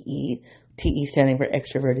TE standing for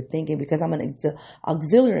extroverted thinking, because I'm an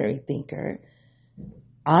auxiliary thinker,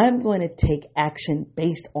 I'm going to take action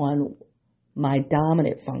based on my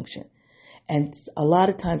dominant function. And a lot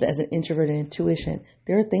of times as an introverted intuition,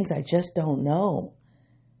 there are things I just don't know.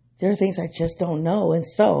 And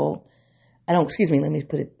so let me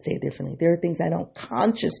say it differently. There are things I don't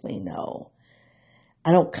consciously know.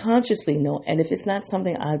 And if it's not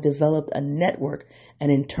something I've developed an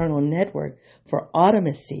internal network for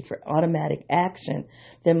automacy, for automatic action,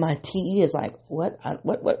 then my TE is like, what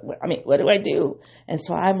do I do? And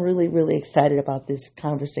so I'm really, really excited about this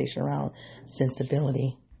conversation around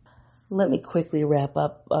sensibility. Let me quickly wrap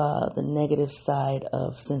up the negative side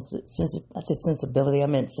of sensibility. I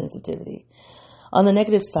meant sensitivity. On the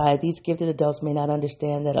negative side, these gifted adults may not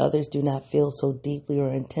understand that others do not feel so deeply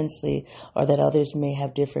or intensely, or that others may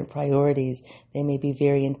have different priorities. They may be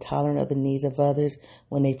very intolerant of the needs of others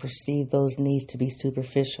when they perceive those needs to be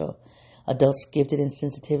superficial. Adults gifted in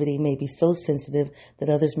sensitivity may be so sensitive that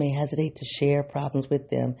others may hesitate to share problems with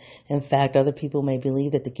them. In fact, other people may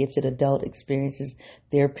believe that the gifted adult experiences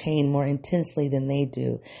their pain more intensely than they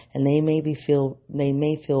do, and they may feel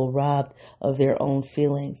robbed of their own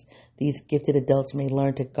feelings. These gifted adults may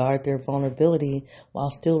learn to guard their vulnerability while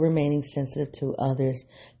still remaining sensitive to others,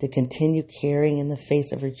 to continue caring in the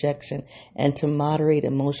face of rejection, and to moderate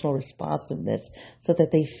emotional responsiveness so that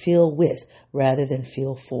they feel with rather than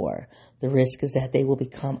feel for. The risk is that they will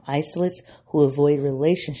become isolates who avoid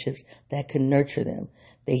relationships that could nurture them.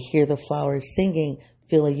 They hear the flowers singing,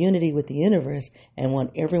 feel a unity with the universe, and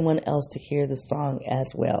want everyone else to hear the song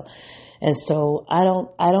as well. And so I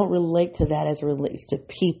don't relate to that as it relates to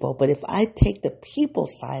people, but if I take the people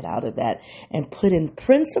side out of that and put in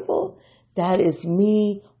principle, that is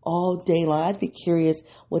me all day long. I'd be curious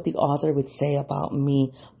what the author would say about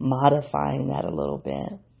me modifying that a little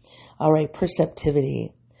bit. All right,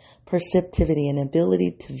 perceptivity. Perceptivity, an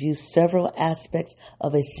ability to view several aspects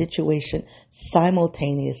of a situation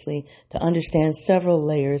simultaneously, to understand several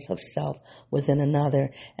layers of self within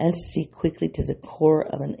another, and to see quickly to the core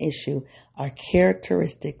of an issue are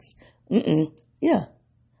characteristic of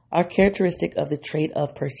the trait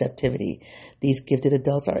of perceptivity. These gifted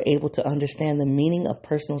adults are able to understand the meaning of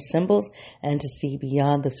personal symbols and to see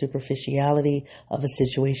beyond the superficiality of a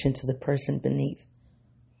situation to the person beneath.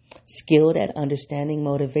 Skilled at understanding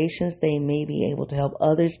motivations, they may be able to help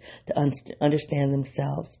others to understand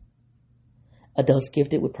themselves. Adults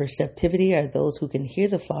gifted with perceptivity are those who can hear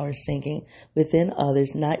the flowers singing within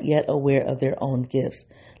others not yet aware of their own gifts.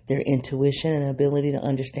 Their intuition and ability to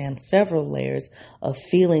understand several layers of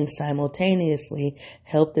feeling simultaneously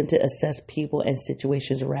help them to assess people and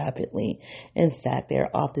situations rapidly. In fact, they are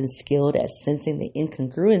often skilled at sensing the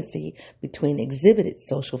incongruency between exhibited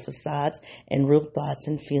social facades and real thoughts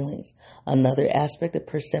and feelings. Another aspect of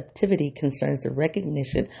perceptivity concerns the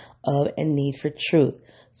recognition of and need for truth.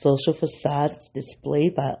 Social facades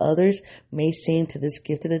displayed by others may seem to this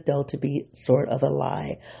gifted adult to be sort of a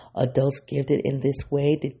lie. Adults gifted in this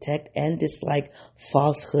way detect and dislike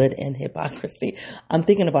falsehood and hypocrisy. I'm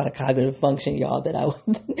thinking about a cognitive function, y'all, that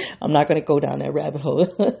I'm not going to go down that rabbit hole.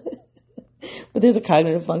 But there's a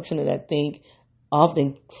cognitive function that I think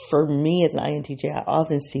often, for me as an INTJ, I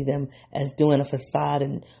often see them as doing a facade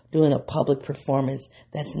and doing a public performance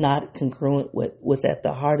that's not congruent with what's at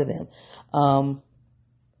the heart of them. I'm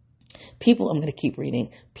going to keep reading.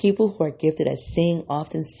 People who are gifted at seeing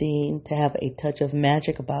often seem to have a touch of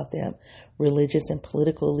magic about them. Religious and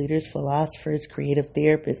political leaders, philosophers, creative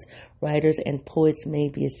therapists, writers, and poets may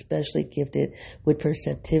be especially gifted with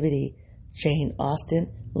perceptivity. Jane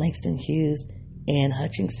Austen, Langston Hughes, Anne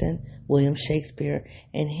Hutchinson, William Shakespeare,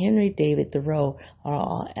 and Henry David Thoreau are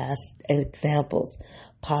all examples.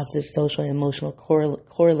 Positive social and emotional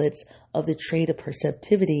correlates of the trait of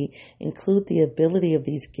perceptivity include the ability of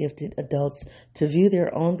these gifted adults to view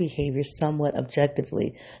their own behavior somewhat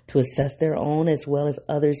objectively, to assess their own as well as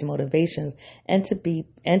others' motivations, and to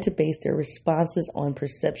base their responses on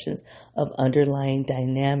perceptions of underlying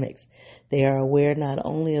dynamics. They are aware not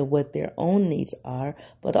only of what their own needs are,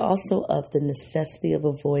 but also of the necessity of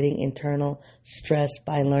avoiding internal stress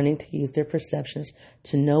by learning to use their perceptions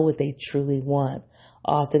to know what they truly want.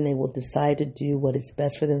 Often they will decide to do what is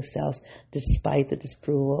best for themselves despite the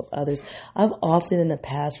disapproval of others. I've often in the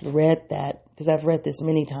past read that, because I've read this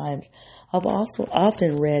many times. I've also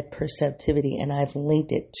often read perceptivity and I've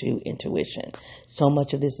linked it to intuition. So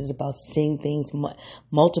much of this is about seeing things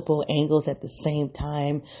multiple angles at the same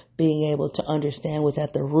time, being able to understand what's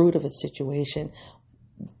at the root of a situation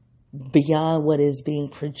beyond what is being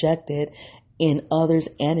projected in others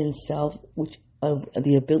and in self, which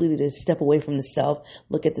the ability to step away from the self,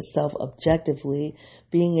 look at the self objectively,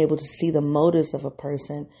 being able to see the motives of a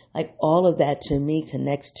person, like all of that to me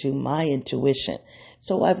connects to my intuition.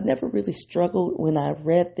 So I've never really struggled when I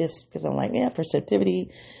read this because I'm like, perceptivity,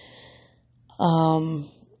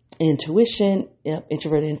 intuition,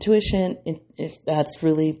 introverted intuition, that's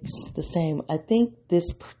really the same. I think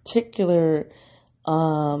this particular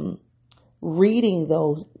reading,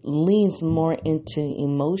 though, leans more into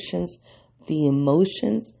emotions, the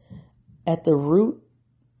emotions at the root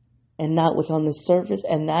and not what's on the surface,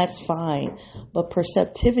 and that's fine. But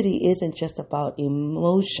perceptivity isn't just about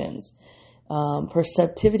emotions.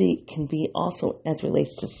 Perceptivity can be also as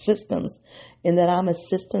relates to systems, in that I'm a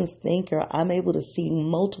systems thinker. I'm able to see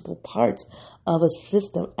multiple parts of a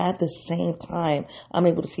system at the same time. I'm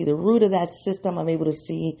able to see the root of that system. I'm able to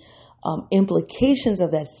see implications of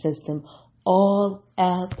that system all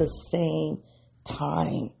at the same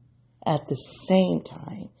time. And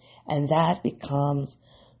that becomes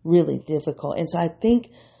really difficult. And so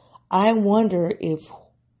I wonder if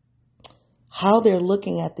how they're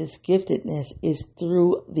looking at this giftedness is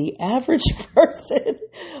through the average person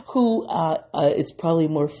who is probably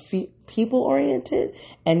more people oriented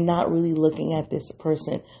and not really looking at this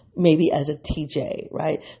person maybe as a TJ,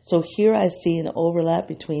 right? So here I see an overlap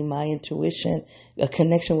between my intuition, a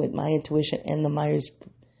connection with my intuition and the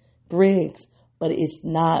Myers-Briggs. But it's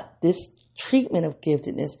not, this treatment of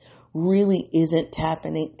giftedness really isn't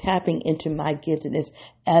tapping into my giftedness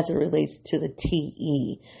as it relates to the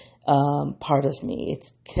TE part of me.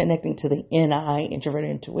 It's connecting to the NI, introverted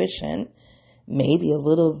intuition, maybe a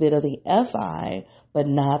little bit of the FI, but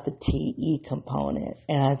not the TE component.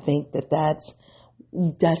 And I think that's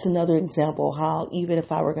another example how even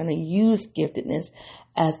if I were going to use giftedness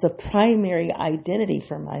as the primary identity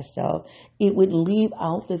for myself, it would leave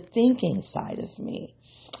out the thinking side of me.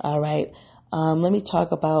 All right. Let me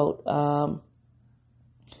talk about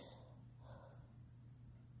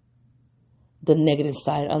the negative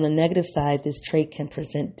side. On the negative side, this trait can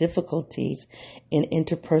present difficulties in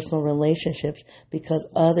interpersonal relationships because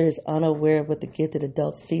others, unaware of what the gifted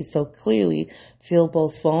adult sees so clearly, feel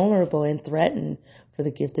both vulnerable and threatened. For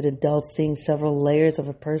the gifted adult, seeing several layers of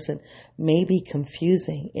a person may be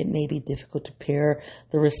confusing. It may be difficult to pair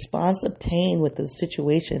the response obtained with the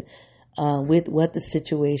situation with what the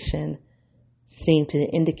situation seemed to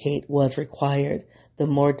indicate was required. The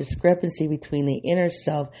more discrepancy between the inner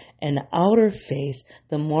self and the outer face,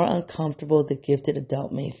 the more uncomfortable the gifted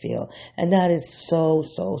adult may feel. And that is so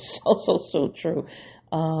true.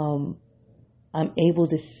 I'm able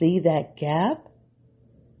to see that gap.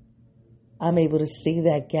 I'm able to see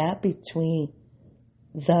that gap between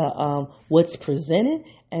the what's presented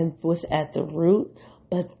and what's at the root.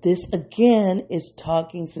 But this, again, is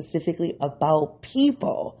talking specifically about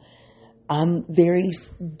people.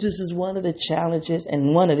 This is one of the challenges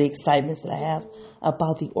and one of the excitements that I have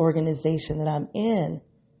about the organization that I'm in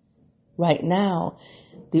right now.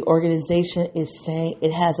 the organization is saying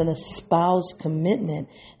it has an espoused commitment,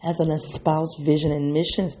 has an espoused vision and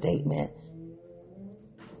mission statement,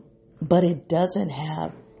 but it does,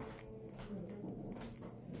 I'm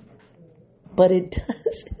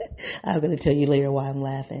going to tell you later why I'm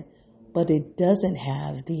laughing, but it doesn't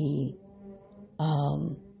have the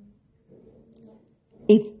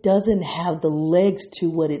legs to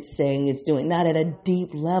what it's saying it's doing, not at a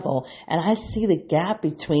deep level. And I see the gap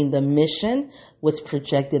between the mission, what's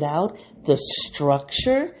projected out, the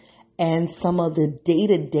structure, and some of the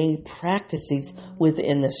day-to-day practices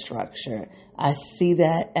within the structure. I see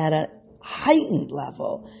that at a heightened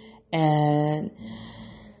level. And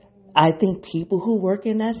I think people who work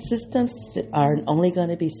in that system are only going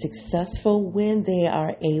to be successful when they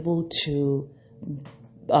are able to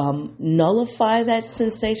nullify that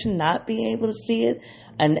sensation, not being able to see it.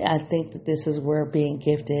 And I think that this is where being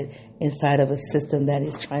gifted inside of a system that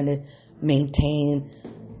is trying to maintain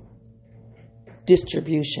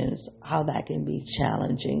distributions, how that can be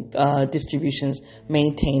challenging. Distributions,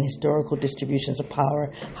 maintain historical distributions of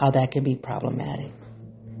power, how that can be problematic.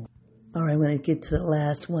 All right, I'm going to get to the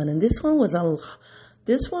last one. And this one was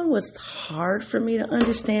hard for me to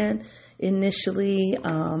understand initially.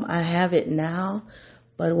 I have it now,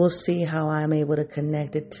 but we'll see how I'm able to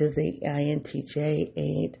connect it to the INTJ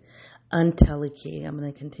 8 Entelechy. I'm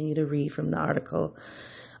going to continue to read from the article.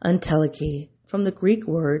 Entelechy. From the Greek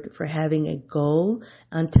word for having a goal,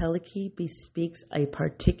 entelechy bespeaks a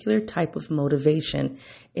particular type of motivation,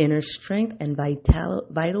 inner strength, and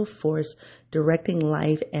vital force directing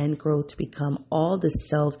life and growth to become all the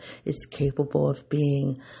self is capable of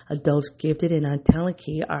being. Adults gifted in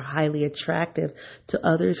entelechy are highly attractive to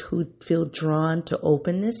others who feel drawn to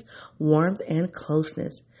openness, warmth, and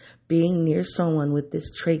closeness. Being near someone with this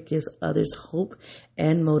trait gives others hope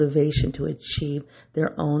and motivation to achieve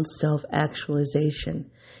their own self-actualization.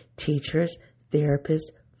 Teachers,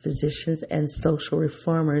 therapists, physicians, and social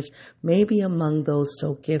reformers may be among those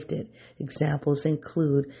so gifted. Examples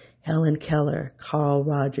include Helen Keller, Carl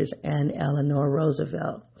Rogers, and Eleanor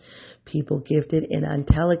Roosevelt. People gifted in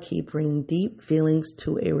entelechy bring deep feelings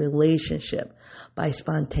to a relationship. By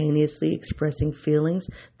spontaneously expressing feelings,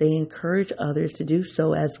 they encourage others to do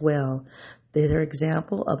so as well. Their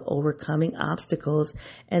example of overcoming obstacles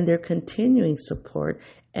and their continuing support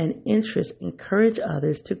and interest encourage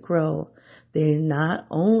others to grow. They not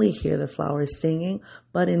only hear the flowers singing,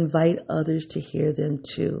 but invite others to hear them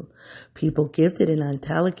too. People gifted in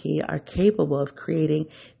entelechy are capable of creating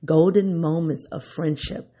golden moments of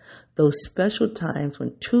friendship. Those special times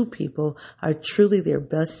when two people are truly their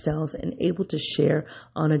best selves and able to share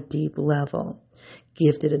on a deep level.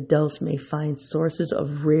 Gifted adults may find sources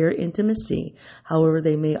of rare intimacy. However,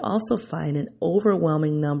 they may also find an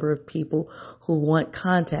overwhelming number of people who want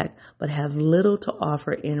contact but have little to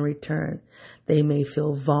offer in return. They may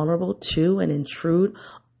feel vulnerable to and intruded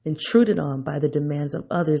on by the demands of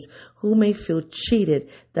others who may feel cheated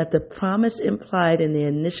that the promise implied in the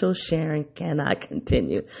initial sharing cannot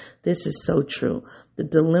continue. This is so true. The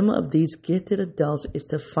dilemma of these gifted adults is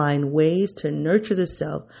to find ways to nurture the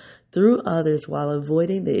self through others while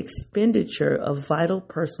avoiding the expenditure of vital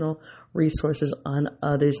personal resources on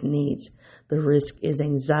others' needs. The risk is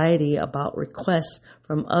anxiety about requests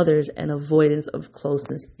from others and avoidance of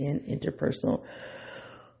closeness in interpersonal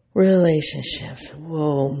relationships.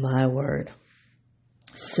 Whoa, my word.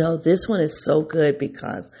 So this one is so good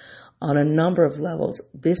because on a number of levels,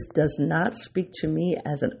 this does not speak to me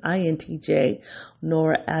as an INTJ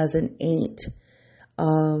nor as an 8.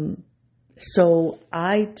 So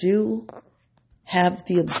I do have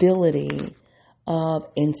the ability of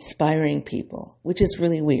inspiring people, which is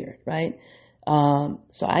really weird, right?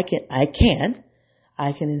 So I can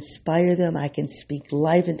inspire them. I can speak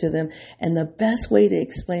life into them. And the best way to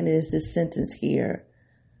explain it is this sentence here.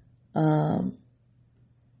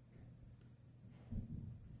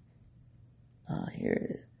 Here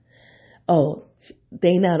it is. Oh,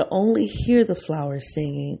 they not only hear the flowers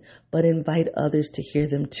singing, but invite others to hear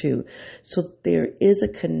them too. So there is a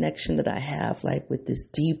connection that I have, like with this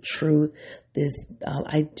deep truth.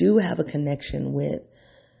 I do have a connection with,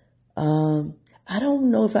 I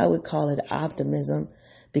don't know if I would call it optimism,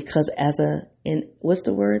 because what's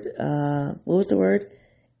the word? What was the word?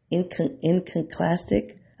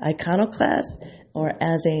 Iconoclast, or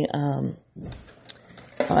as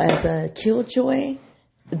a killjoy.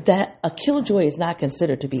 That a killjoy is not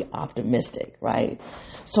considered to be optimistic, right?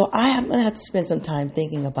 So I'm going to have to spend some time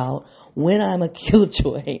thinking about when I'm a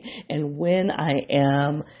killjoy and when I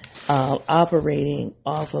am operating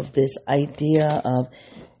off of this idea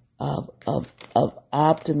of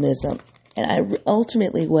optimism. And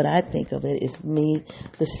ultimately what I think of it is me,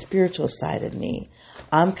 the spiritual side of me.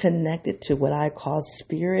 I'm connected to what I call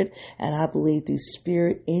spirit, and I believe through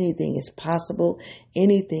spirit anything is possible,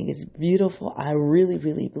 anything is beautiful. I really,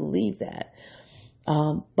 really believe that.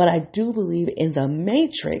 But I do believe in the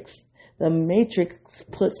matrix. The matrix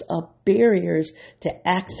puts up barriers to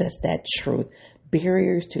access that truth,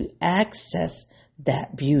 barriers to access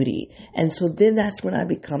that beauty. And so then that's when I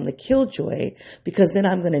become the killjoy, because then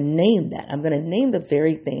I'm going to name that. I'm going to name the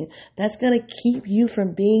very thing that's going to keep you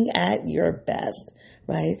from being at your best,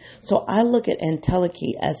 right? So I look at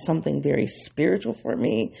Entelechy as something very spiritual for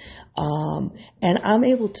me. And I'm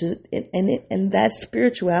able to, and that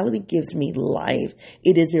spirituality gives me life.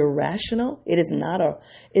 It is irrational. It is not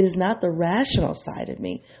the rational side of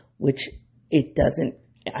me, which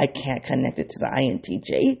I can't connect it to the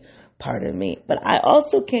INTJ part of me, but I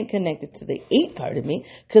also can't connect it to the 8 part of me,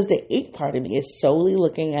 because the 8 part of me is solely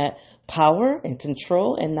looking at power and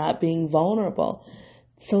control and not being vulnerable.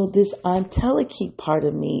 So this Entelechy part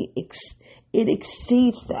of me, it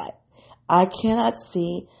exceeds that. I cannot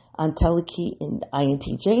see Entelechy in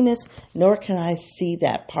INTJ-ness, nor can I see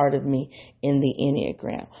that part of me in the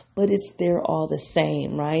Enneagram, but they're all the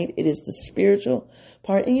same, right? It is the spiritual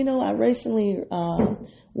part. And I recently,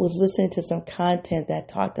 was listening to some content that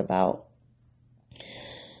talked about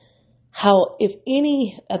how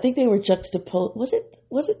I think they were juxtaposed.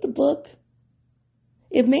 Was it the book?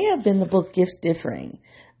 It may have been the book Gifts Differing.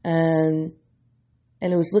 And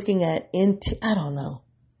it was looking at, I don't know.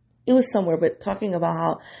 It was somewhere, but talking about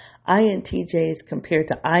how INTJs compared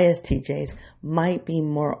to ISTJs might be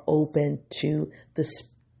more open to the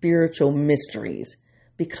spiritual mysteries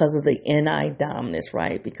because of the NI dominance,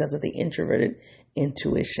 right? Because of the introverted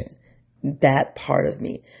intuition, that part of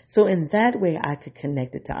me. So in that way, I could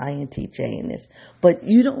connect it to INTJ in this. But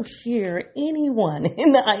you don't hear anyone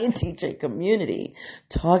in the INTJ community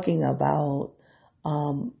talking about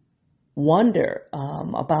wonder,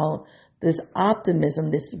 about this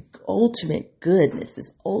optimism, this ultimate goodness,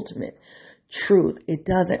 this ultimate truth. It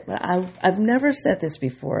doesn't. But I've never said this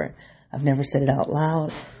before. I've never said it out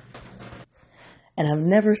loud. And I've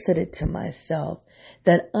never said it to myself,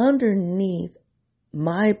 that underneath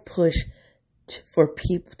my push for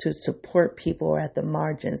people to support people who are at the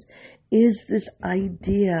margins is this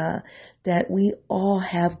idea that we all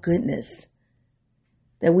have goodness,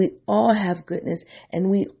 and we all have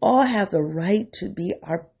the right to be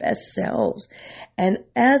our best selves. And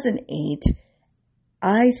as an 8,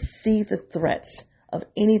 I see the threats of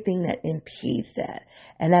anything that impedes that.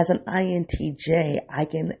 And as an INTJ, I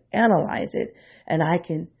can analyze it and I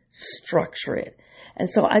can structure it. And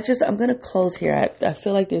so I'm going to close here. I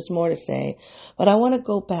feel like there's more to say, but I want to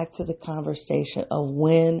go back to the conversation of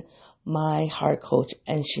when my heart coach,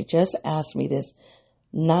 and she just asked me this,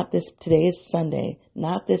 today is Sunday,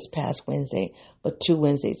 not this past Wednesday, but 2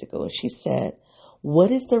 Wednesdays ago. She said, what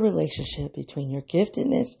is the relationship between your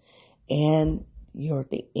giftedness and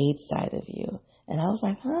the 8 side of you? And I was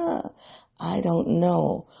like, I don't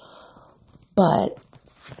know. But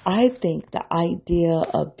I think the idea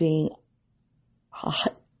of being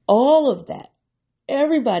all of that,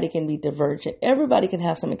 everybody can be divergent. Everybody can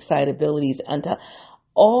have some excitabilities,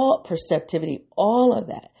 all perceptivity, all of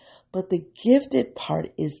that. But the gifted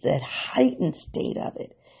part is that heightened state of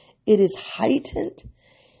it. It is heightened.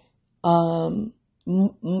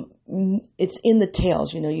 It's in the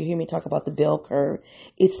tails. You hear me talk about the bell curve.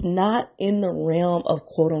 It's not in the realm of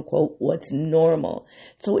quote unquote what's normal.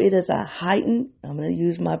 So it is a heightened, I'm going to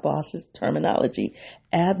use my boss's terminology,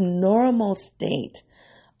 abnormal state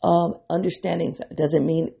of understanding. Doesn't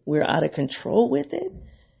mean we're out of control with it,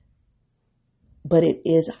 but it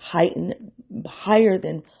is heightened, higher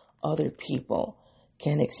than other people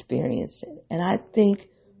can experience it. And I think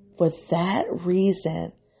for that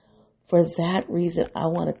reason, I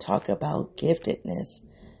want to talk about giftedness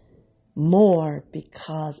more,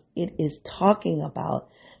 because it is talking about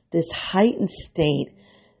this heightened state.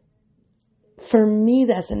 For me,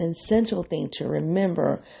 that's an essential thing to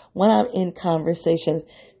remember when I'm in conversations,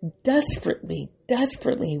 desperately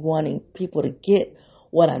wanting people to get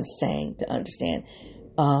what I'm saying, to understand.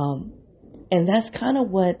 And that's kind of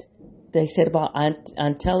what they said about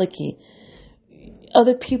Entelechy.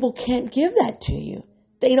 Other people can't give that to you.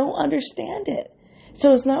 They don't understand it.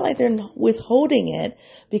 So it's not like they're withholding it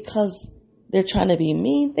because they're trying to be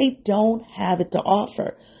mean. They don't have it to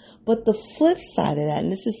offer. But the flip side of that,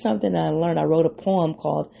 and this is something that I learned, I wrote a poem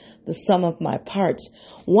called The Sum of My Parts.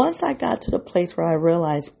 Once I got to the place where I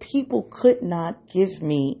realized people could not give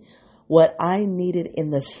me what I needed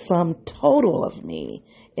in the sum total of me,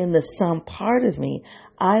 in the sum part of me,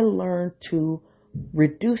 I learned to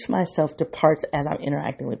reduce myself to parts as I'm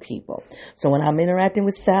interacting with people. So when I'm interacting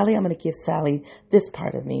with Sally, I'm going to give Sally this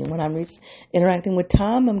part of me. When I'm interacting with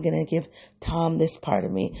Tom, I'm going to give Tom this part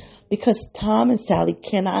of me. Because Tom and Sally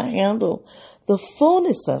cannot handle the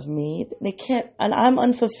fullness of me. They can't, and I'm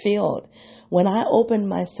unfulfilled. When I open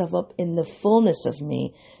myself up in the fullness of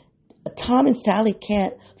me, Tom and Sally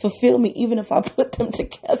can't fulfill me. Even if I put them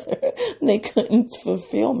together, they couldn't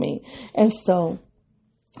fulfill me. And so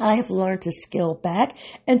I have learned to scale back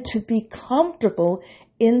and to be comfortable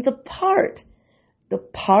in the part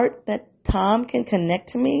that Tom can connect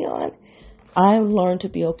to me on. I've learned to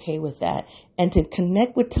be okay with that and to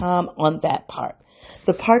connect with Tom on that part.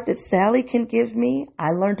 The part that Sally can give me, I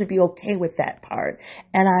learned to be okay with that part.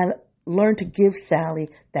 And I learned to give Sally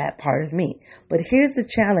that part of me. But here's the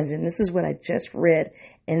challenge, and this is what I just read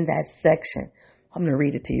in that section. I'm going to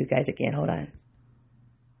read it to you guys again. Hold on.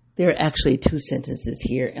 There are actually 2 sentences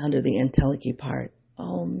here under the entelechy part.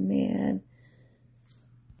 Oh, man.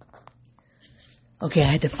 Okay, I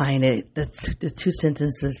had to find it. The 2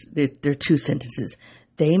 sentences, there are 2 sentences.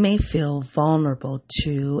 They may feel vulnerable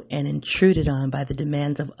to and intruded on by the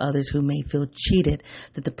demands of others who may feel cheated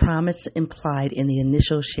that the promise implied in the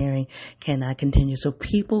initial sharing cannot continue. So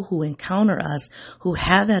people who encounter us, who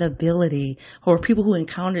have that ability, or people who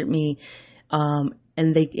encountered me,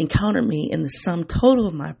 and they encounter me in the sum total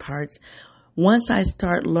of my parts, once I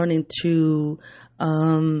start learning to,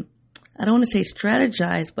 I don't want to say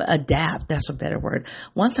strategize, but adapt. That's a better word.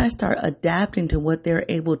 Once I start adapting to what they're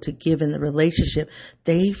able to give in the relationship,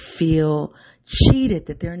 they feel cheated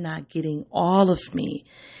that they're not getting all of me.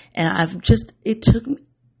 And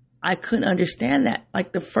I couldn't understand that.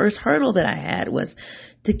 Like the first hurdle that I had was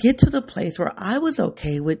to get to the place where I was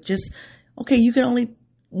okay with just, okay, you can only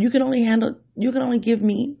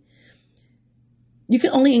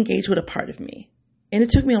engage with a part of me. And it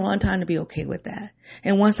took me a long time to be okay with that.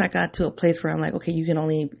 And once I got to a place where I'm like, okay, you can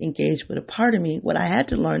only engage with a part of me, what I had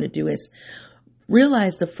to learn to do is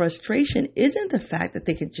realize the frustration isn't the fact that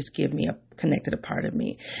they could just give me connected a part of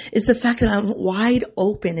me. It's the fact that I'm wide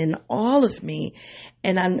open in all of me.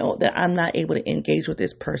 And I know that I'm not able to engage with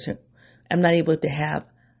this person. I'm not able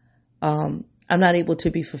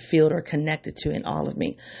to be fulfilled or connected to in all of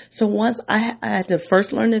me. So once I had to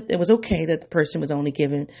first learn that it was okay that the person was only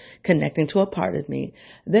connecting to a part of me.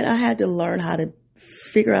 Then I had to learn how to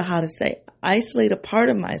figure out how to isolate a part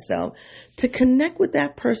of myself to connect with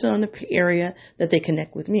that person on the area that they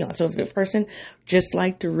connect with me on. So if a person just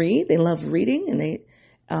like to read, they love reading, and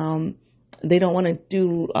they don't want to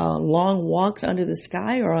do long walks under the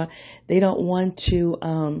sky, or they don't want to,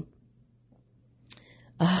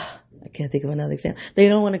 I can't think of another example. They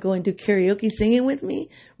don't want to go and do karaoke singing with me,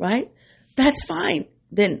 right? That's fine.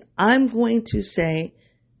 Then I'm going to say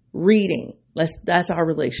reading. That's our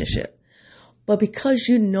relationship. But because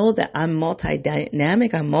you know that I'm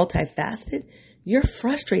multi-dynamic, I'm multifaceted, you're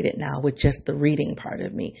frustrated now with just the reading part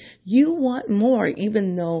of me. You want more,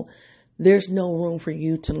 even though there's no room for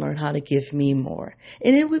you to learn how to give me more.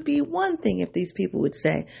 And it would be one thing if these people would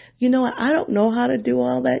say, you know what, I don't know how to do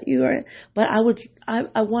all that you are, but I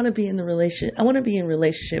want to be in the relationship. I want to be in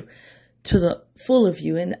relationship to the full of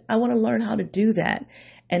you. And I want to learn how to do that.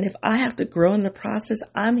 And if I have to grow in the process,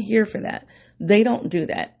 I'm here for that. They don't do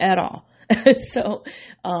that at all. So,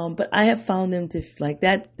 but I have found them to like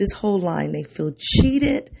that, this whole line, they feel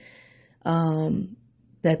cheated,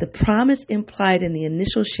 that the promise implied in the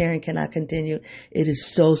initial sharing cannot continue. It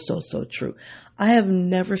is so, so, so true. I have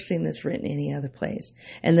never seen this written any other place.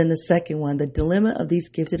 And then the second one, the dilemma of these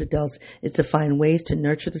gifted adults is to find ways to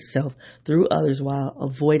nurture the self through others while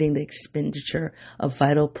avoiding the expenditure of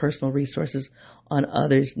vital personal resources on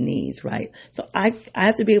others' needs, right? So I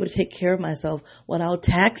have to be able to take care of myself without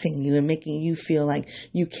taxing you and making you feel like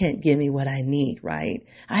you can't give me what I need, right?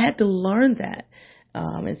 I had to learn that.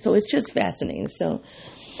 And so it's just fascinating. So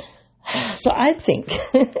I think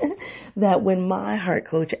that when my heart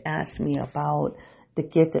coach asked me about the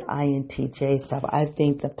gifted INTJ stuff, I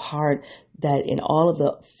think the part that in all of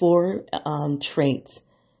the 4 traits,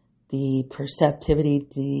 the perceptivity,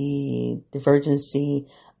 the divergency,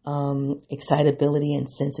 excitability, and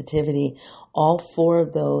sensitivity, all 4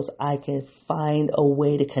 of those, I could find a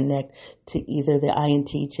way to connect to either the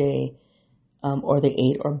INTJ or the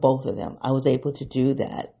 8 or both of them. I was able to do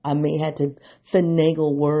that. I may have to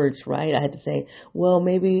finagle words, right? I had to say, well,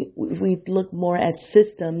 maybe if we look more at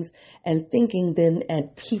systems and thinking than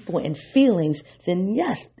at people and feelings, then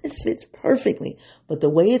yes, this fits perfectly. But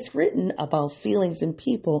the way it's written about feelings and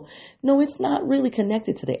people, no, it's not really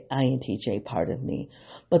connected to the INTJ part of me.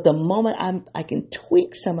 But the moment I can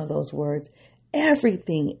tweak some of those words,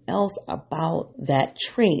 everything else about that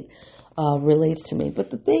trait relates to me. But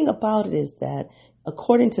the thing about it is that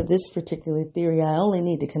according to this particular theory, I only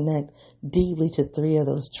need to connect deeply to 3 of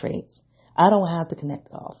those traits. I don't have to connect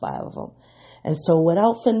all 5 of them. And so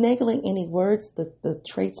without finagling any words, the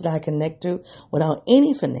traits that I connect to without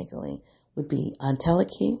any finagling would be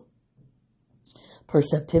entelechy,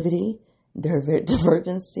 perceptivity,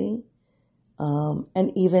 divergency,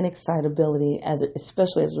 and even excitability,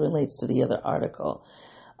 especially as it relates to the other article.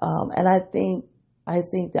 And I think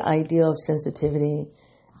the idea of sensitivity,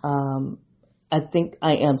 I think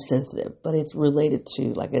I am sensitive, but it's related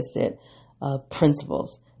to, like I said,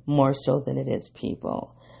 principles more so than it is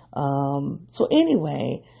people. So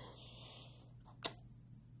anyway,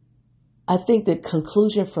 I think the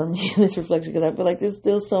conclusion for me in this reflection, because I feel like there's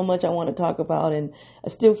still so much I want to talk about, and I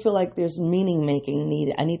still feel like there's meaning making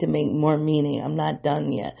needed. I need to make more meaning. I'm not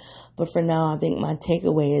done yet. But for now, I think my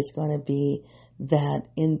takeaway is going to be that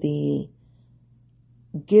in the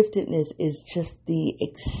giftedness is just the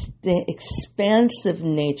expansive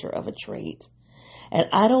nature of a trait. And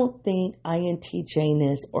I don't think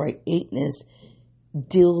INTJness or 8ness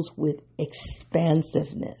deals with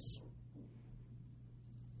expansiveness,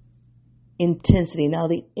 intensity. Now,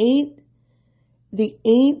 the eight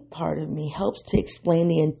part of me helps to explain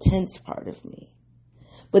the intense part of me,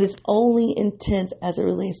 but it's only intense as it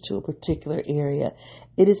relates to a particular area.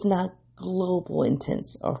 It is not global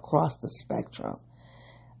intense or across the spectrum.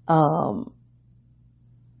 And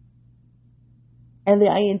the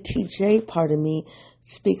INTJ part of me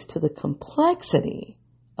speaks to the complexity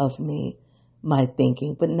of me, my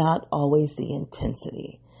thinking, but not always the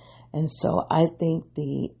intensity. And so I think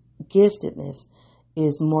the giftedness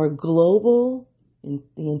is more global in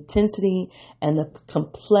the intensity and the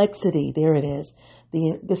complexity. There it is.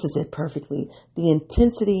 This is it perfectly. The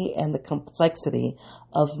intensity and the complexity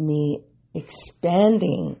of me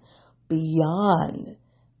expanding beyond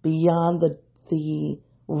the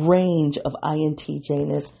range of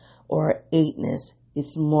INTJness or 8ness.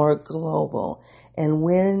 It's more global. And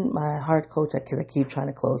when my heart coach, because I keep trying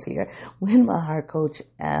to close here, when my heart coach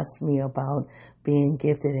asked me about being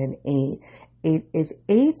gifted in 8, if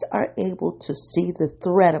 8s are able to see the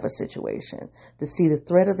threat of a situation, to see the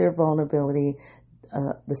threat of their vulnerability,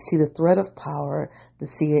 to see the threat of power, to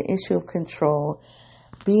see an issue of control,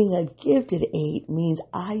 being a gifted 8 means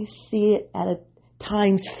I see it at a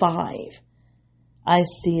times 5. I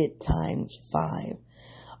see it times 5.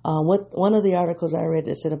 One of the articles I read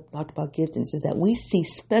that talked about giftedness is that we see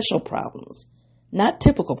special problems, not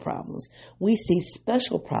typical problems. We see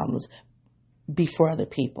special problems before other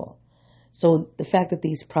people. So the fact that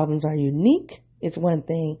these problems are unique is one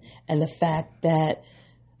thing, and the fact that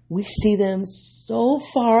we see them so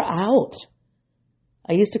far out.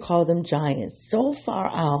 I used to call them giants, so far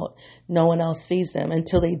out, no one else sees them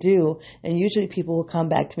until they do. And usually people will come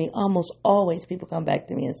back to me, almost always people come back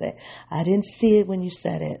to me and say, I didn't see it when you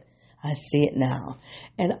said it. I see it now.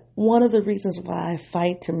 And one of the reasons why I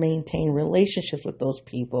fight to maintain relationships with those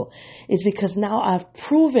people is because now I've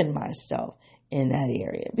proven myself in that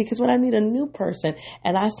area. Because when I meet a new person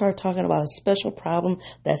and I start talking about a special problem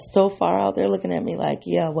that's so far out, they're looking at me like,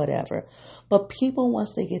 yeah, whatever. But people,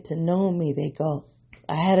 once they get to know me, they go,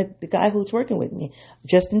 I had the guy who's working with me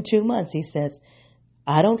just in 2 months. He says,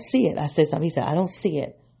 I don't see it. I said something. He said, I don't see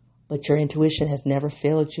it, but your intuition has never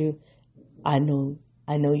failed you. I know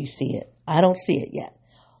you see it. I don't see it yet,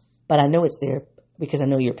 but I know it's there because I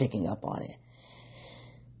know you're picking up on it.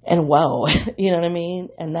 And wow, you know what I mean?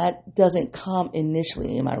 And that doesn't come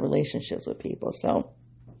initially in my relationships with people. So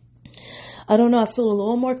I don't know. I feel a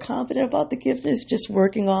little more confident about the giftedness, just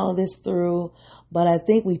working all of this through. But I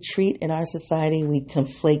think we treat in our society, we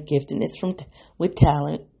conflate giftedness with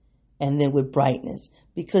talent and then with brightness,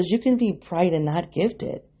 because you can be bright and not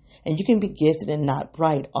gifted, and you can be gifted and not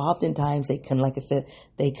bright. Oftentimes they can, like I said,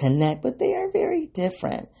 they connect, but they are very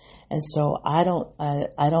different. And so I don't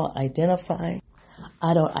identify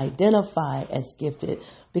as gifted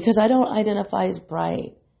because I don't identify as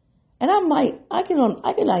bright. And I can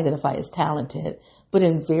identify as talented, but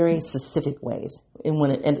in very specific ways.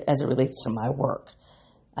 And as it relates to my work,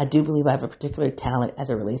 I do believe I have a particular talent as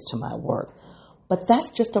it relates to my work. But that's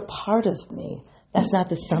just a part of me. That's not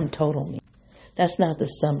the sum total me. That's not the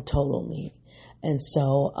sum total me. And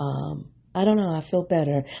so, I don't know. I feel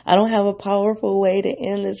better. I don't have a powerful way to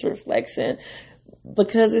end this reflection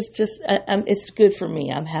because it's just, it's good for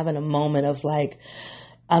me. I'm having a moment of like,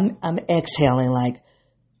 I'm exhaling like,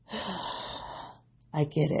 I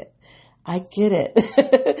get it. I get it.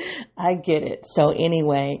 I get it. So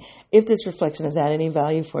anyway, if this reflection has had any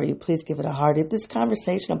value for you, please give it a heart. If this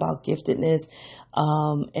conversation about giftedness,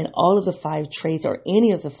 and all of the 5 traits or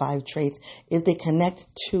any of the 5 traits, if they connect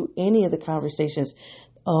to any of the conversations,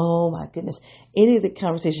 oh my goodness, any of the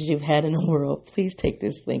conversations you've had in the world, please take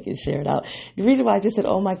this link and share it out. The reason why I just said,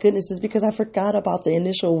 oh my goodness, is because I forgot about the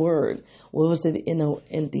initial word. What was it in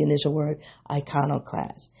the initial word?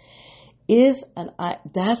 Iconoclast. I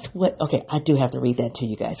do have to read that to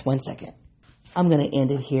you guys. 1 second. I'm going to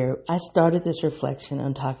end it here. I started this reflection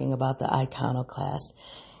on talking about the iconoclast.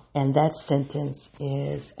 And that sentence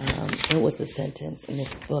is, what was the sentence in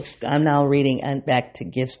this book? I'm now reading back to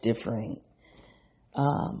Gifts Differing.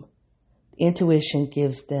 Intuition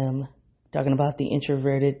gives them, talking about the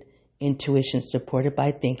introverted intuition supported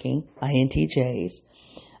by thinking, INTJs.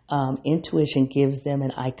 Intuition gives them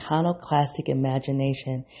an iconoclastic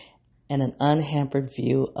imagination and an unhampered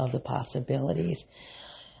view of the possibilities.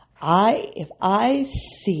 If I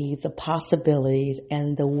see the possibilities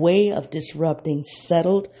and the way of disrupting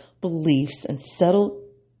settled beliefs and settled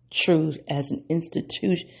truths as an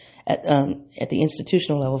institution, at the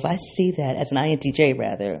institutional level, if I see that as an INTJ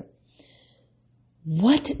rather,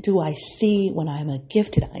 what do I see when I'm a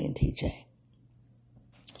gifted INTJ?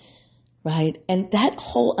 Right? And that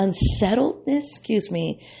whole the settled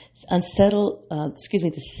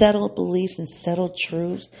beliefs and settled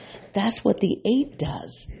truths, that's what the 8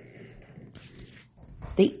 does.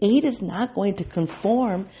 The 8 is not going to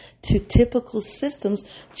conform to typical systems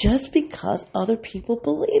just because other people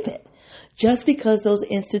believe it. Just because those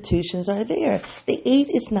institutions are there. The 8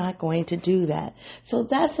 is not going to do that. So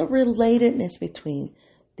that's a relatedness between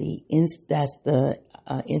the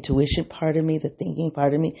intuition part of me, the thinking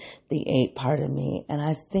part of me, the 8 part of me. And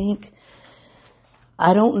I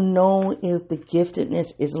don't know if the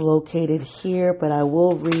giftedness is located here, but I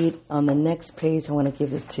will read on the next page. I want to give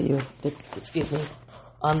this to you.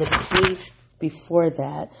 On the page before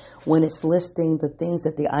that, when it's listing the things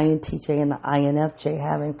that the INTJ and the INFJ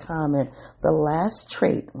have in common, the last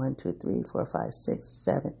trait, 1, 2, 3, 4, 5, 6,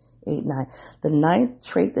 7, 8, 9. The 9th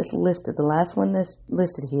trait that's listed, the last one that's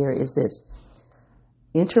listed here is this.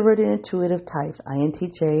 Introverted intuitive types,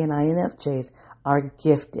 INTJ and INFJs, are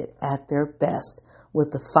gifted at their best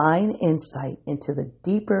with the fine insight into the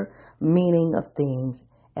deeper meaning of things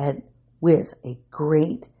and with a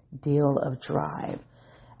great deal of drive.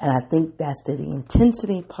 And I think that's the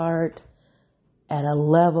intensity part at a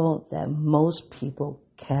level that most people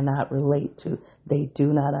cannot relate to. They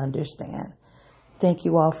do not understand. Thank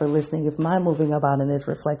you all for listening. If my moving about in this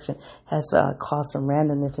reflection has caused some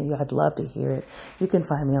randomness in you, I'd love to hear it. You can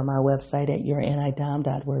find me on my website at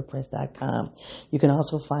yourinidom.wordpress.com. You can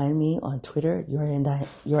also find me on Twitter,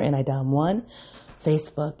 yourinidom1,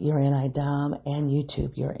 Facebook, yourinidom, and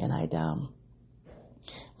YouTube, yourinidom.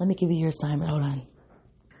 Let me give you your assignment. Hold on.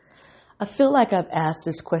 I feel like I've asked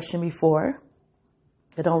this question before.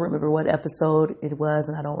 I don't remember what episode it was,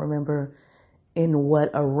 and I don't remember in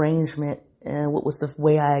what arrangement and what was the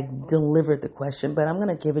way I delivered the question, but I'm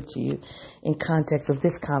going to give it to you in context of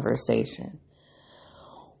this conversation.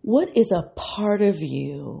 What is a part of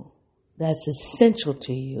you that's essential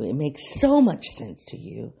to you? It makes so much sense to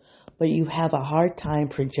you, but you have a hard time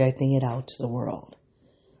projecting it out to the world.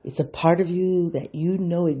 It's a part of you that you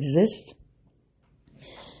know exists,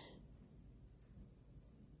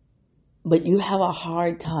 but you have a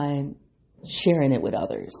hard time sharing it with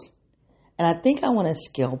others. And I think I want to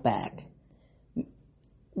scale back.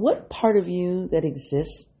 What part of you that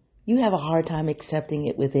exists, you have a hard time accepting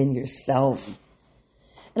it within yourself?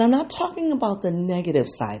 And I'm not talking about the negative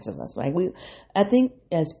sides of us, right? I think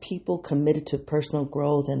as people committed to personal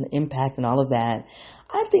growth and impact and all of that,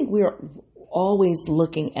 I think we're always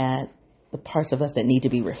looking at the parts of us that need to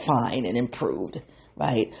be refined and improved,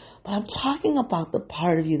 right? But I'm talking about the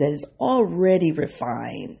part of you that is already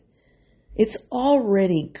refined. It's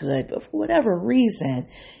already good, but for whatever reason,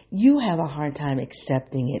 you have a hard time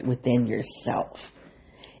accepting it within yourself.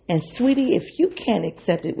 And sweetie, if you can't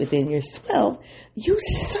accept it within yourself, you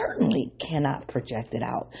certainly cannot project it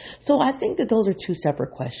out. So I think that those are 2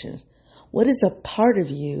 separate questions. What is a part of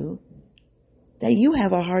you that you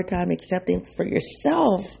have a hard time accepting for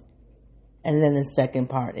yourself? And then the second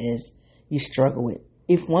part is you struggle with.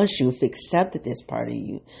 If once you've accepted this part of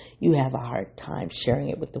you, you have a hard time sharing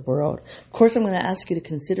it with the world. Of course, I'm going to ask you to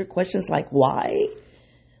consider questions like why?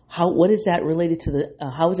 How is it related to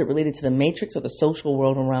the matrix or the social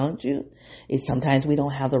world around you? Sometimes we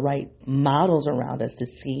don't have the right models around us to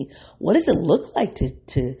see what does it look like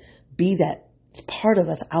to be that part of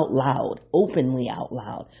us out loud, openly out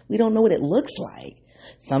loud. We don't know what it looks like.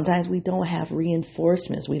 Sometimes we don't have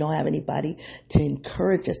reinforcements. We don't have anybody to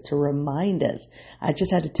encourage us, to remind us. I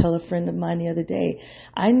just had to tell a friend of mine the other day,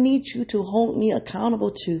 I need you to hold me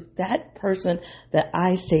accountable to that person that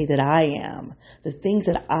I say that I am. The things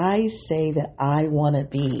that I say that I want to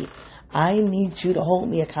be. I need you to hold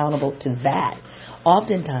me accountable to that.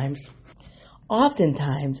 Oftentimes,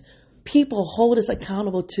 people hold us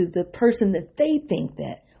accountable to the person that they think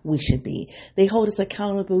that we should be. They hold us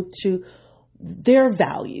accountable to their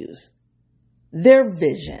values, their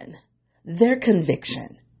vision, their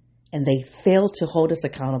conviction, and they fail to hold us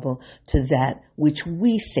accountable to that which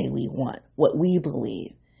we say we want, what we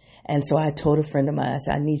believe. And so I told a friend of mine, I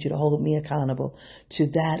said, I need you to hold me accountable to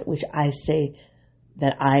that which I say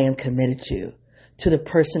that I am committed to the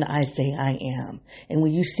person I say I am. And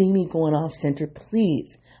when you see me going off center,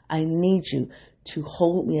 please, I need you to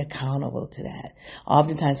hold me accountable to that.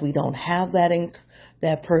 Oftentimes we don't have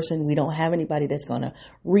that person. We don't have anybody that's going to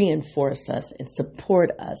reinforce us and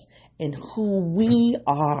support us in who we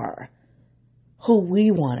are, who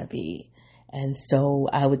we want to be. And so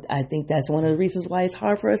I think that's one of the reasons why it's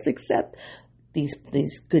hard for us to accept these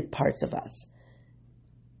good parts of us.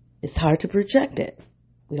 It's hard to project it.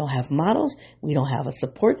 We don't have models, we don't have a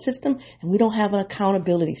support system, and we don't have an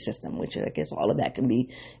accountability system, which I guess all of that can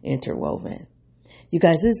be interwoven. You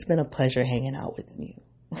guys, it's been a pleasure hanging out with you.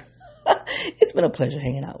 It's been a pleasure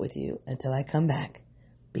hanging out with you. Until I come back,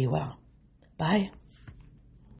 be well. Bye.